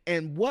thing.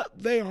 And what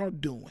they are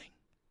doing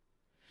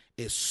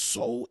is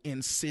so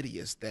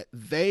insidious that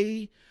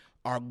they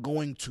are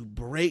going to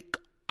break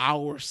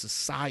our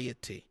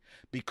society,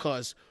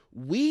 because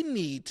we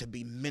need to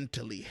be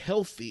mentally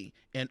healthy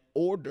in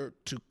order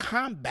to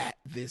combat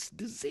this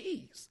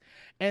disease.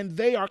 And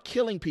they are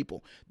killing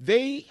people.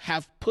 They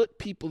have put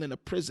people in a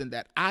prison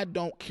that I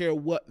don't care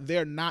what,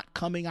 they're not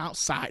coming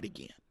outside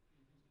again.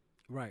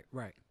 Right.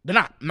 They're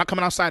not. I'm not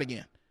coming outside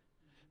again.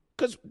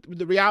 Because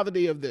the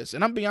reality of this,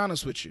 and I'm being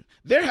honest with you,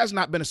 there has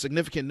not been a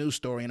significant news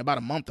story in about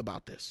a month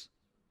about this.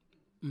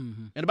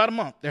 Mm-hmm. In about a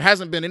month, there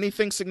hasn't been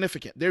anything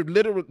significant. There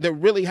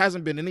really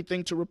hasn't been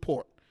anything to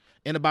report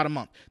in about a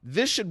month.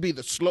 This should be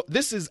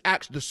this is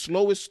actually the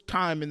slowest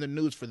time in the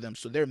news for them.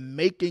 So they're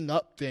making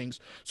up things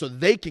so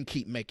they can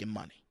keep making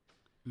money.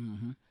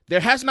 Mm-hmm.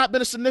 There has not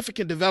been a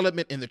significant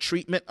development in the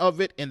treatment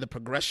of it, in the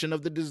progression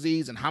of the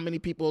disease, and how many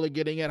people are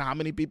getting it, how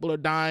many people are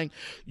dying.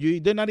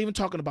 They're not even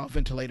talking about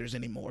ventilators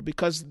anymore,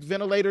 because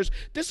ventilators,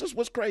 this is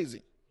what's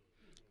crazy.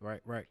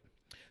 Right.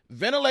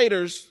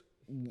 Ventilators,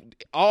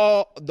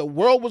 the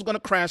world was going to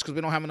crash because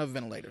we don't have enough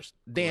ventilators.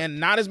 Then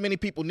not as many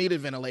people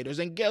needed ventilators.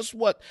 And guess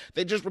what?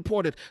 They just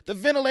reported the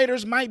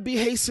ventilators might be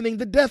hastening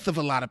the death of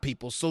a lot of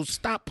people. So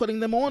stop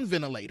putting them on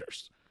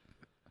ventilators.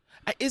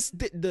 It's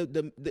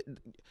the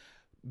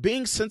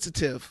being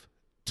sensitive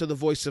to the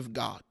voice of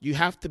God. You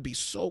have to be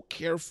so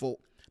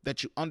careful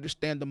that you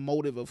understand the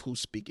motive of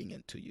who's speaking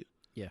into you.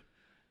 Yeah.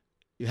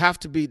 You have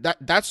to be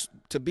that's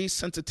to be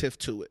sensitive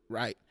to it,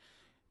 right?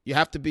 You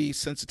have to be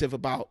sensitive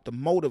about the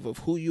motive of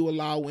who you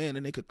allow in,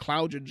 and it could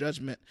cloud your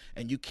judgment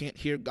and you can't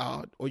hear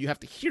God, or you have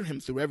to hear him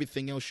through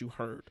everything else you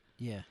heard.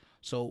 Yeah.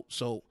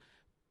 So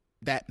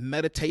that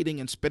meditating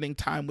and spending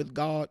time with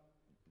God,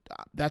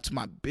 that's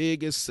my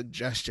biggest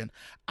suggestion.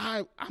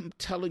 I'm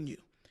telling you,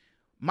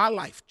 my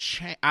life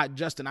changed.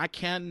 Justin, I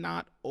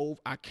cannot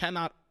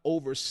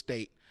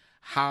overstate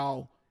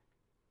how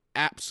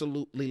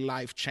absolutely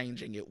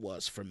life-changing it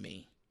was for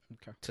me.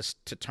 Okay.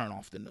 To turn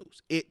off the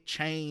news. It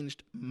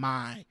changed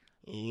my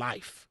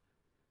life.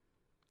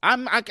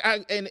 And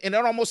it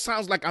almost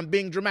sounds like I'm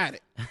being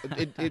dramatic.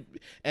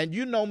 And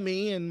you know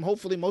me, and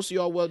hopefully most of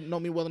y'all know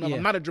me well enough. Yeah.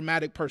 I'm not a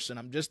dramatic person.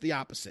 I'm just the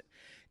opposite.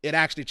 It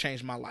actually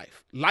changed my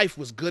life. Life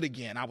was good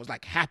again. I was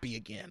like happy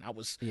again. I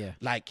was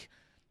like,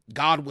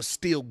 God was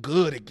still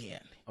good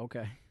again.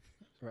 Okay.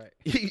 Right.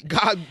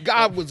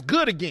 God was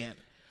good again.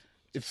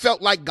 It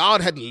felt like God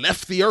had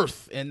left the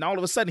earth, and all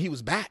of a sudden he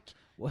was back.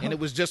 Well, and it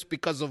was just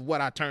because of what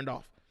I turned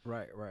off.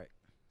 Right.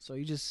 So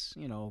you just,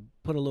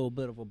 put a little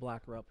bit of a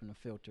blocker up in the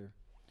filter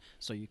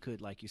so you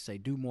could, like you say,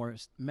 do more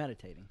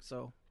meditating.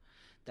 So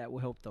that will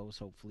help those,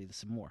 hopefully,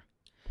 some more.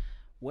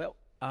 Well,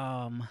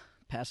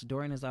 Pastor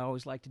Dorian, as I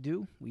always like to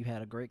do, we've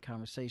had a great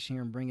conversation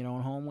here and bring it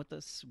on home with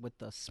us with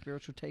the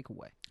spiritual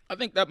takeaway. I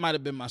think that might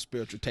have been my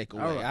spiritual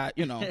takeaway.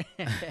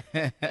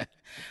 Right.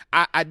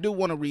 I do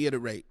want to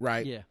reiterate,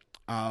 right? Yeah.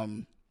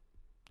 I'm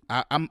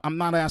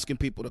not asking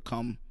people to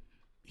come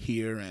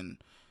here, and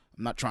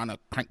I'm not trying to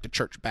crank the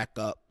church back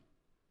up,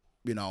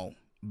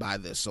 by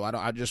this. So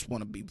I just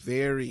want to be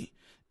very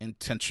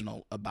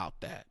intentional about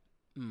that.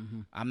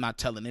 Mm-hmm. I'm not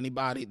telling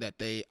anybody that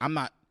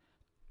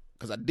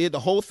because I did the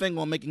whole thing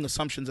on making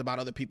assumptions about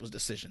other people's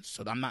decisions.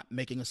 So I'm not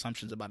making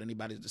assumptions about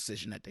anybody's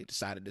decision that they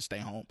decided to stay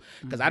home,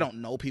 because I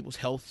don't know people's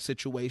health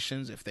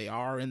situations, if they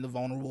are in the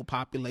vulnerable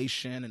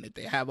population and if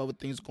they have other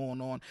things going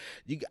on.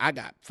 I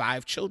got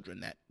 5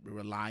 children that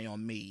rely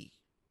on me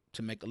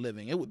to make a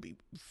living. It would be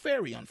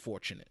very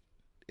unfortunate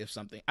if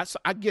something,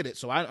 I get it.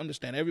 So I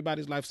understand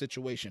everybody's life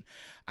situation.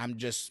 I'm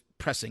just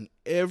pressing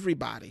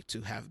everybody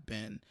to have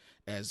been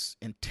as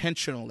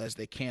intentional as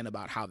they can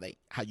about how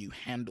you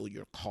handle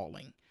your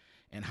calling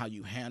and how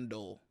you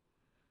handle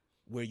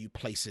where you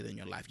place it in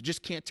your life. You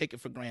just can't take it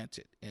for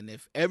granted. And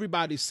if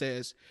everybody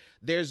says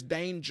there's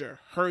danger,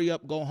 hurry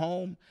up, go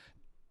home,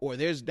 or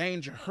there's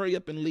danger, hurry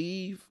up and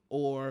leave,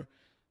 or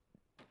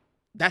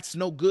that's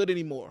no good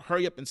anymore.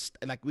 Hurry up and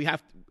like we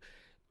have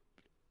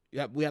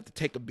to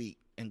take a beat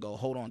and go,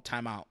 hold on,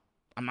 time out.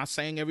 I'm not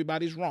saying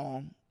everybody's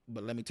wrong,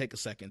 but let me take a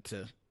second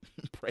to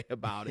pray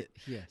about it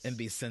and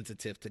be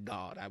sensitive to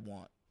God. I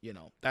want,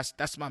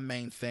 that's my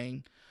main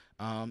thing.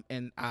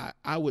 And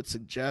I would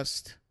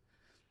suggest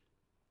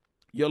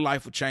your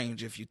life will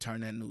change if you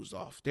turn that news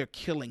off. They're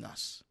killing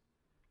us.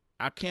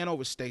 I can't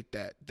overstate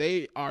that.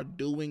 They are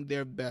doing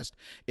their best.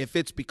 If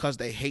it's because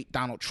they hate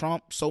Donald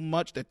Trump so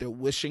much that they're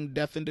wishing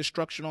death and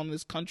destruction on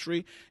this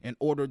country in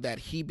order that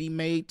he be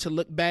made to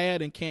look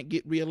bad and can't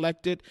get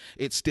reelected,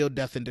 it's still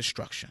death and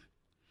destruction.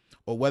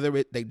 Or whether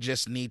they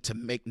just need to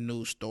make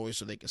news stories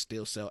so they can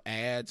still sell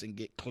ads and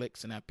get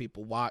clicks and have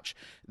people watch,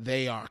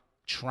 they are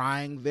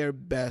trying their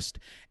best.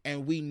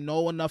 And we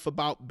know enough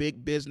about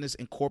big business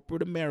and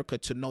corporate America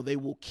to know they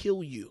will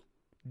kill you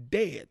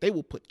dead. They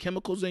will put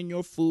chemicals in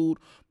your food,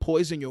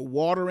 poison your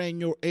water and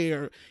your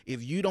air.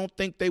 If you don't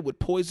think they would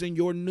poison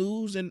your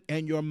news and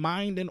your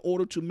mind in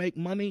order to make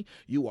money,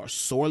 you are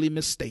sorely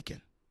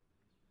mistaken.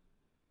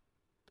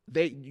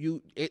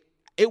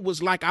 It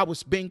was like I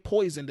was being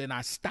poisoned and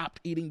I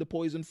stopped eating the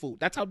poisoned food.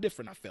 That's how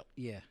different I felt.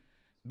 Yeah.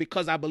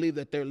 Because I believe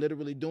that they're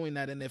literally doing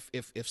that. And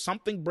if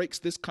something breaks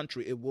this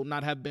country, it will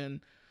not have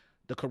been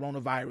the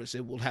coronavirus.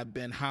 It will have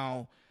been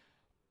how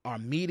our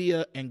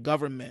media and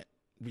government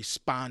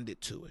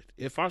responded to it.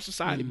 If our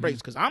society breaks,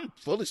 because I'm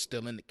fully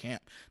still in the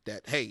camp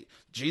that, hey,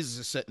 Jesus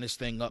is setting this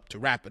thing up to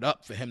wrap it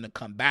up for him to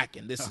come back.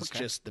 And this is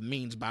just the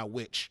means by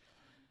which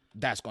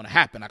that's going to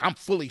happen. Like, I'm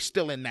fully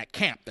still in that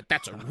camp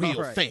that's a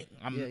real thing.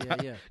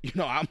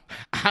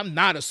 I'm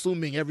not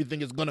assuming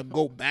everything is going to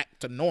go back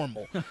to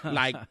normal.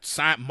 Like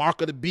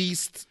Mark of the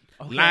Beast,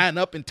 line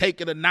up and take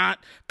it or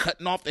not,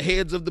 cutting off the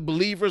heads of the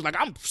believers. Like,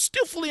 I'm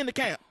still fully in the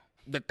camp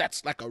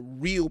that's like a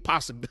real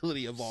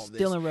possibility of all this.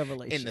 Still in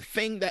Revelation. And the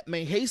thing that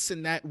may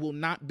hasten that will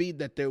not be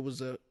that there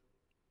was a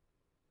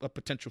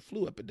potential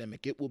flu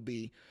epidemic. It will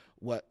be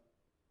what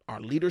our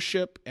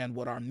leadership and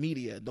what our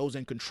media, those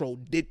in control,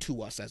 did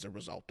to us as a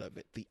result of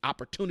it. The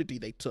opportunity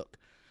they took.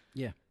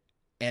 Yeah.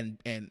 And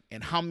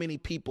how many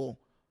people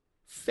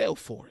fell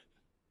for it.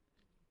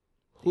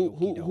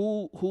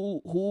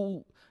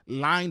 Who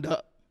lined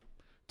up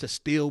to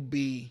still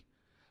be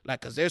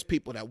like, because there's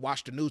people that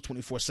watch the news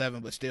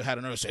 24/7 but still had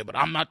a nerve to say, but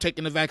I'm not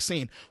taking the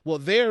vaccine. Well,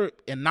 they're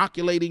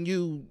inoculating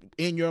you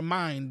in your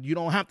mind. You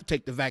don't have to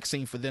take the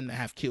vaccine for them to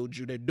have killed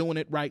you. They're doing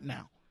it right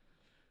now.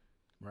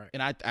 Right.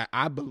 And I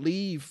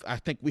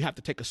think we have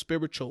to take a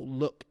spiritual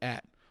look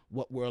at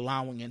what we're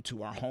allowing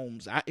into our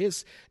homes.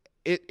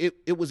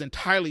 It was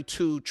entirely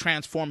too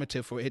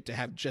transformative for it to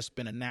have just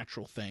been a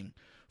natural thing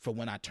for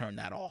when I turned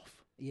that off.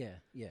 Yeah.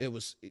 It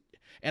was,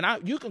 and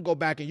you can go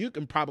back and you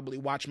can probably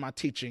watch my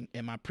teaching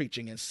and my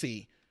preaching and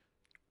see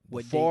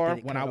before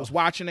when I was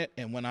watching it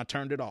and when I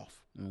turned it off.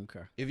 Okay.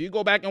 If you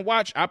go back and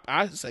watch,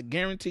 I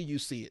guarantee you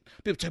see it.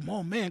 People say,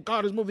 "Oh man,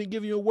 God is moving,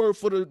 giving you a word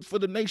for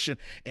the nation,"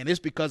 and it's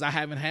because I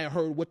haven't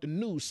heard what the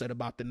news said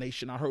about the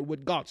nation. I heard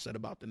what God said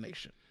about the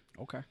nation.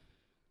 Okay.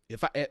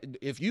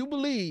 If you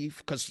believe,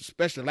 because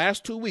especially the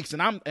last 2 weeks,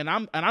 and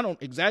I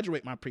don't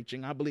exaggerate my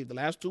preaching. I believe the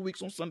last 2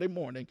 weeks on Sunday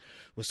morning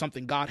was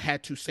something God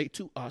had to say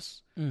to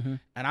us, and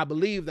I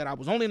believe that I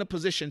was only in a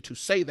position to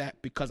say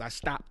that because I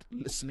stopped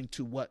listening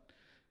to what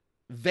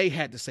they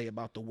had to say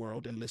about the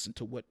world and listen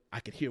to what I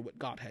could hear what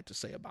God had to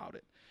say about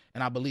it.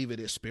 And I believe it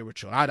is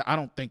spiritual. I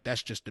don't think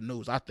that's just the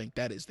news. I think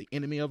that is the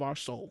enemy of our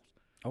souls.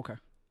 Okay.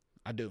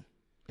 I do.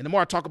 And the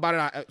more I talk about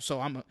it,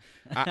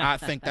 I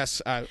think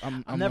that's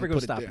I'm never going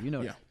to stop you. You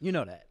know that. You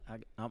know that.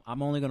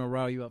 I'm only going to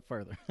rile you up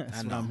further.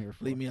 That's what I'm here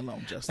for. Leave me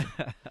alone, Justin.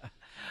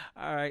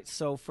 All right.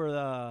 So for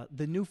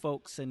the new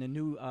folks and the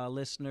new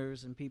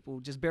listeners and people,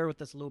 just bear with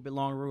us a little bit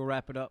longer. We'll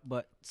wrap it up.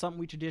 But something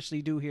we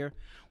traditionally do here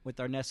with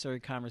our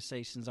Necessary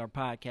Conversations, our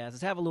podcast,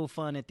 is have a little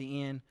fun at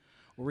the end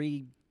where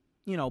we,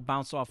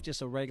 bounce off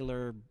just a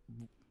regular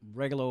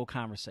old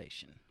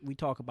conversation. We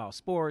talk about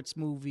sports,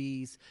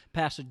 movies,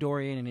 Pastor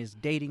Dorian and his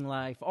dating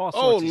life, all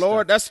sorts of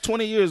Lord, stuff. That's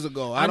 20 years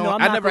ago. I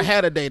never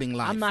had a dating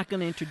life. I'm not going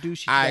to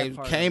introduce you to I that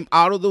part came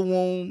out of the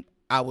womb.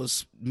 I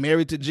was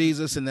married to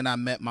Jesus, and then I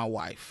met my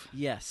wife.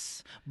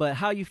 Yes, but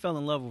how you fell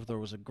in love with her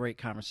was a great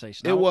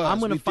conversation. It was. I'm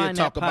going to find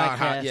that podcast.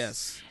 About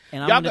yes.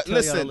 And I'm going to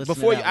listen y'all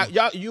before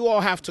you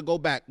all have to go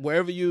back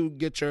wherever you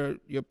get your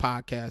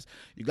podcast.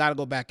 You got to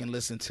go back and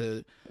listen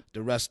to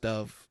the rest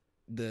of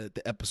the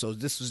episodes.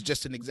 This was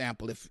just an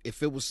example.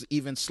 If it was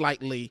even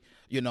slightly,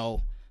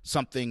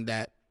 something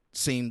that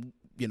seemed,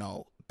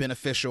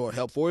 beneficial or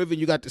helpful, or even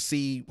you got to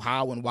see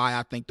how and why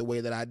I think the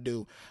way that I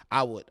do,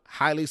 I would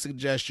highly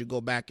suggest you go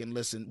back and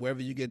listen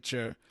wherever you get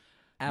your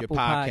Apple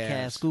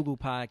Podcasts, Google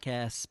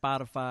Podcasts,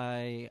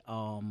 Spotify,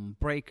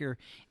 Breaker,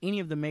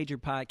 any of the major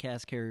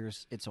podcast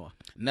carriers. It's on.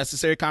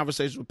 Necessary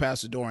Conversations with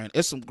Pastor Dorian.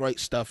 It's some great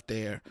stuff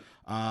there.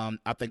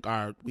 I think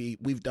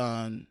we've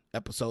done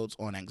episodes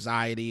on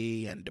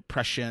anxiety and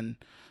depression.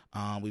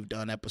 We've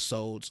done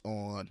episodes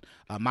on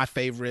my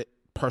favorite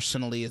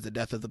personally is the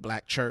death of the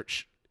Black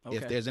church. Okay.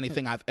 If there's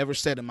anything I've ever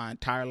said in my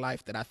entire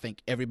life that I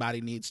think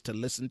everybody needs to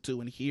listen to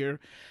and hear,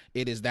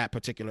 it is that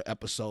particular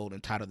episode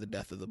entitled "The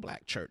Death of the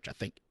Black Church."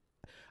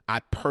 I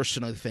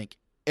personally think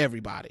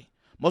everybody.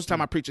 Most of the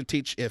time I preach and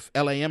teach, if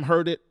LAM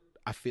heard it,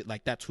 I feel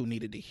like that's who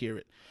needed to hear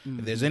it.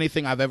 If there's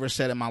anything I've ever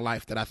said in my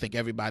life that I think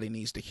everybody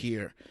needs to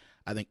hear,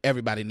 I think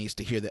everybody needs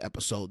to hear the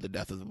episode, "The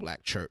Death of the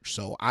Black Church."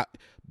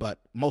 But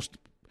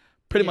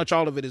pretty much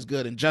all of it is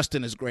good, and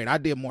Justin is great. I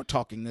did more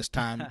talking this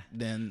time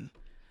than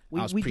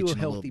I was we preaching do a a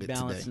little healthy bit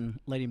balance today. and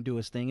let him do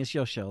his thing. It's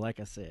your show, like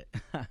I said.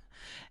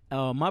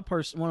 One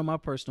of my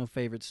personal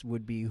favorites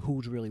would be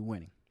 "Who's Really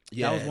Winning."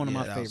 That was one of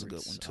my that favorites.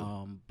 was a good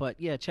one too. But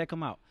yeah, check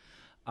them out.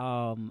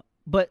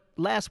 But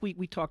last week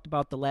we talked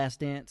about The Last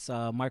Dance,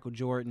 Michael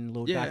Jordan,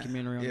 little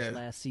documentary on his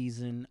last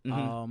season.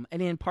 And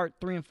then part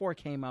 3 and 4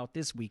 came out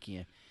this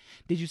weekend.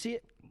 Did you see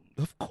it?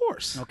 Of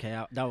course. Okay,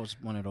 that was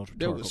one of those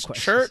There rhetorical was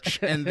questions. church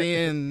and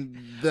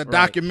then the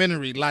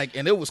documentary,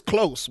 and it was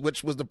close,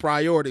 which was the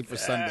priority for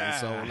Sunday.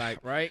 So,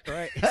 right.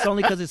 It's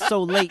only because it's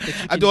so late that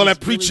you I can do all that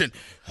just really- preaching.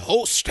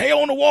 Stay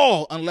on the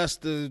wall. Unless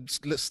the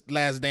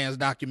Last Dance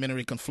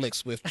documentary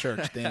conflicts with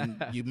church,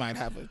 then you might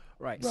have a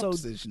rough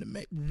decision to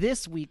make.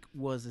 This week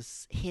was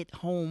a hit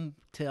home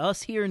to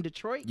us here in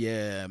Detroit.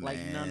 Yeah, like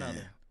man. none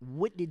other.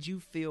 What did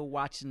you feel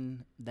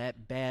watching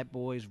that Bad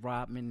Boys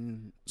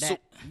Rodman?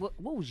 What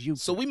was you?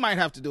 So we might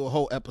have to do a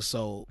whole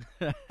episode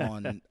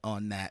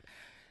on that.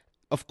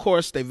 Of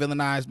course, they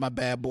villainized my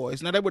Bad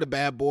Boys. Now, they were the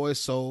Bad Boys,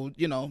 so,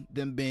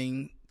 them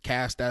being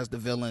cast as the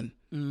villain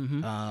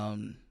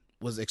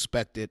was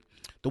expected.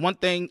 The one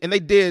thing, and they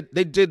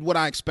did what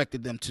I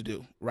expected them to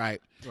do,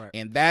 right?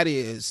 And that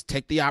is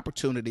take the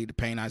opportunity to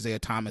paint Isaiah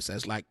Thomas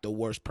as like the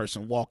worst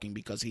person walking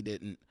because he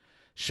didn't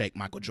shake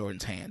Michael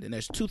Jordan's hand. And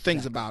there's two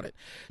things about it.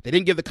 They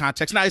didn't give the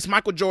context. Now, it's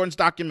Michael Jordan's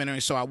documentary,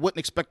 so I wouldn't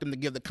expect them to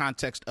give the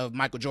context of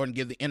Michael Jordan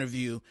give the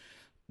interview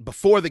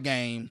before the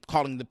game,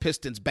 calling the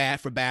Pistons bad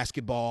for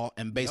basketball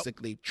and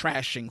basically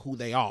trashing who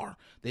they are.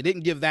 They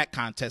didn't give that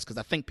context because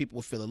I think people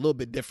would feel a little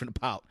bit different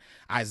about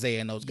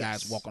Isaiah and those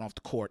guys walking off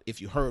the court if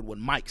you heard what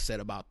Mike said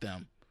about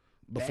them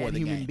before Bad the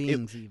human game.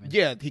 beings even.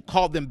 Yeah, he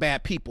called them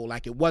bad people,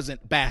 like it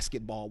wasn't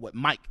basketball, what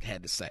Mike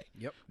had to say.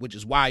 Yep. Which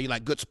is why you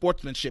like good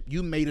sportsmanship.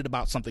 You made it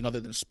about something other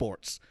than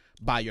sports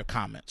by your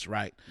comments,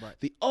 right?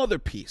 The other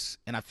piece,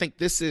 and I think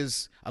this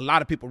is, a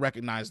lot of people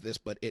recognize this,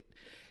 but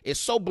it's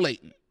so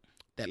blatant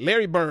that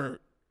Larry Bird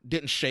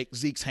didn't shake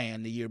Zeke's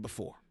hand the year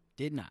before.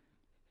 Did not.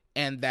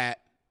 And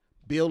that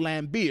Bill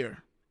Laimbeer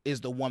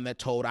is the one that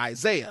told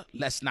Isaiah,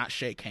 let's not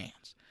shake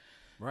hands.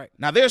 Right.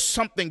 Now, there's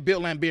something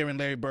Bill Laimbeer and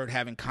Larry Bird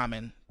have in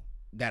common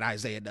that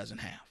Isaiah doesn't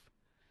have.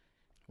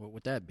 What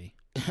would that be?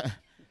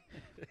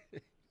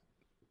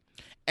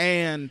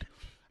 And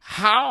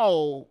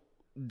how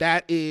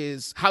that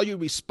is, how you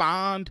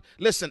respond.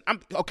 Listen,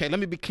 let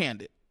me be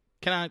candid.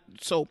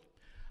 So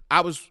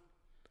I was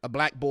a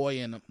black boy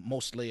in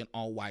mostly an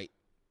all-white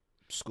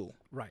school.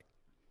 Right.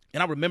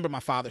 And I remember my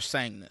father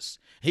saying this.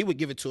 He would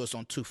give it to us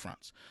on two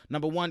fronts.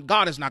 Number one,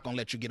 God is not going to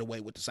let you get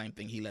away with the same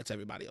thing he lets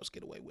everybody else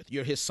get away with.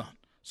 You're his son.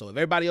 So if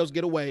everybody else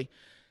get away,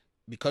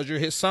 because you're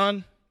his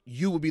son,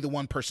 you will be the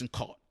one person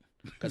caught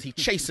because he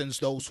chastens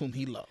those whom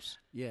he loves.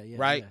 Yeah.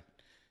 Right?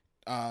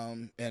 Yeah.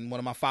 And one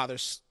of my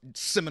father's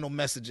seminal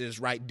messages,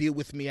 right? Deal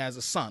with me as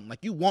a son. Like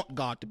you want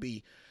God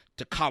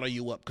to collar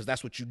you up because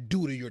that's what you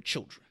do to your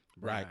children.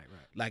 Right.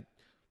 Like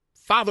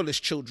fatherless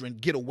children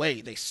get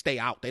away. They stay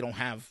out. They don't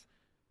have,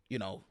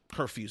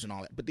 curfews and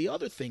all that. But the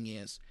other thing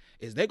is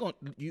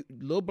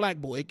little black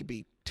boy, it could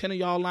be 10 of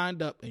y'all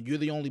lined up and you're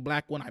the only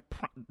black one.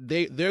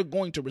 They're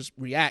going to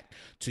react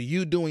to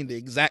you doing the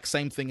exact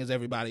same thing as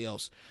everybody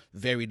else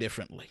very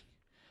differently.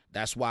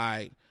 That's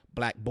why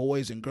black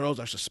boys and girls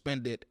are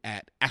suspended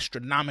at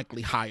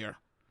astronomically higher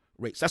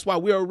rates. That's why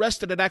we're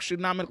arrested at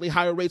astronomically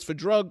higher rates for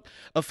drug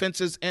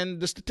offenses. And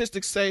the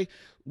statistics say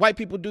white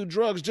people do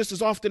drugs just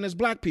as often as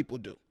black people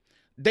do.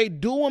 They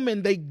do them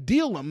and they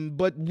deal them,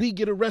 but we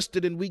get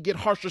arrested and we get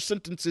harsher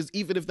sentences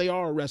even if they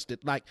are arrested.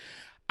 Like,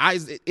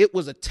 it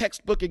was a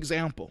textbook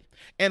example.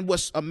 And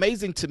what's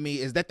amazing to me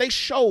is that they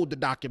showed the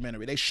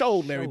documentary. They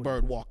showed Larry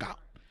Bird walk out.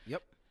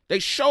 Yep. They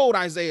showed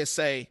Isaiah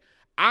say,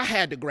 I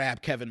had to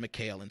grab Kevin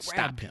McHale and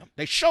stop him.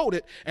 They showed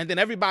it, and then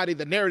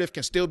the narrative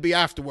can still be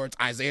afterwards,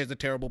 Isaiah's a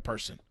terrible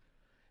person.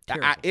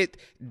 I hate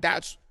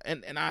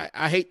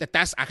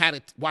that I had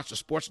to watch a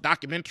sports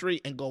documentary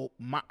and go,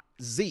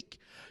 Zeke,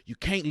 you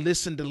can't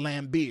listen to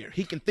Laimbeer.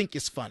 He can think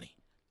it's funny.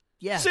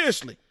 Yeah.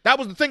 Seriously. That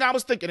was the thing I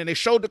was thinking. And they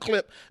showed the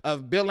clip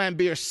of Bill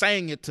Laimbeer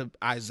saying it to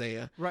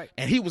Isaiah. Right.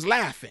 And he was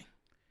laughing.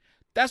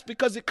 That's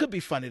because it could be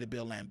funny to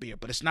Bill Laimbeer,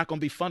 but it's not going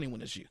to be funny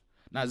when it's you.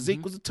 Now,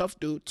 Zeke was a tough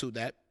dude, too.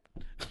 That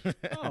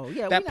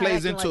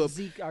plays into it.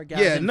 Zeke, our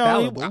guy's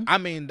infallible.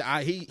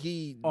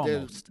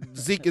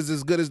 Zeke is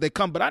as good as they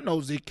come, but I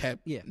know Zeke had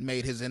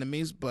made his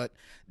enemies, but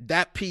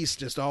that piece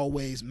just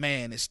always,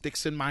 it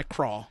sticks in my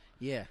craw.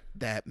 Yeah.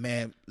 That,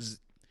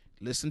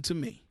 listen to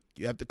me.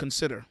 You have to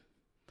consider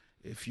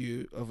if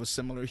you're of a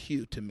similar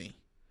hue to me.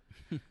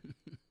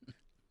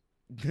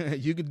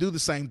 You can do the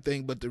same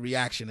thing, but the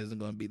reaction isn't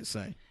going to be the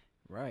same.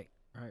 Right.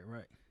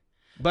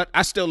 But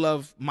I still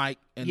love Mike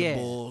and Yeah. the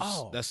Bulls.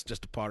 Oh. That's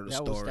just a part of the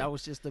That story.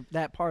 was just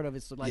that part of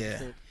it. So, like Yeah. I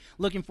said,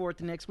 looking forward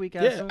to next week.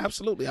 I yeah, assume?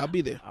 absolutely. I'll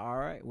be there. All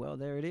right. Well,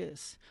 there it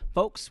is.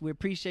 Folks, we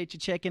appreciate you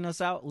checking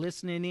us out,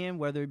 listening in,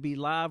 whether it be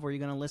live or you're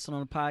going to listen on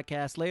the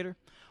podcast later.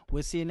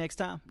 We'll see you next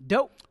time.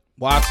 Dope.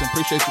 Watson,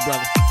 appreciate you,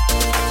 brother.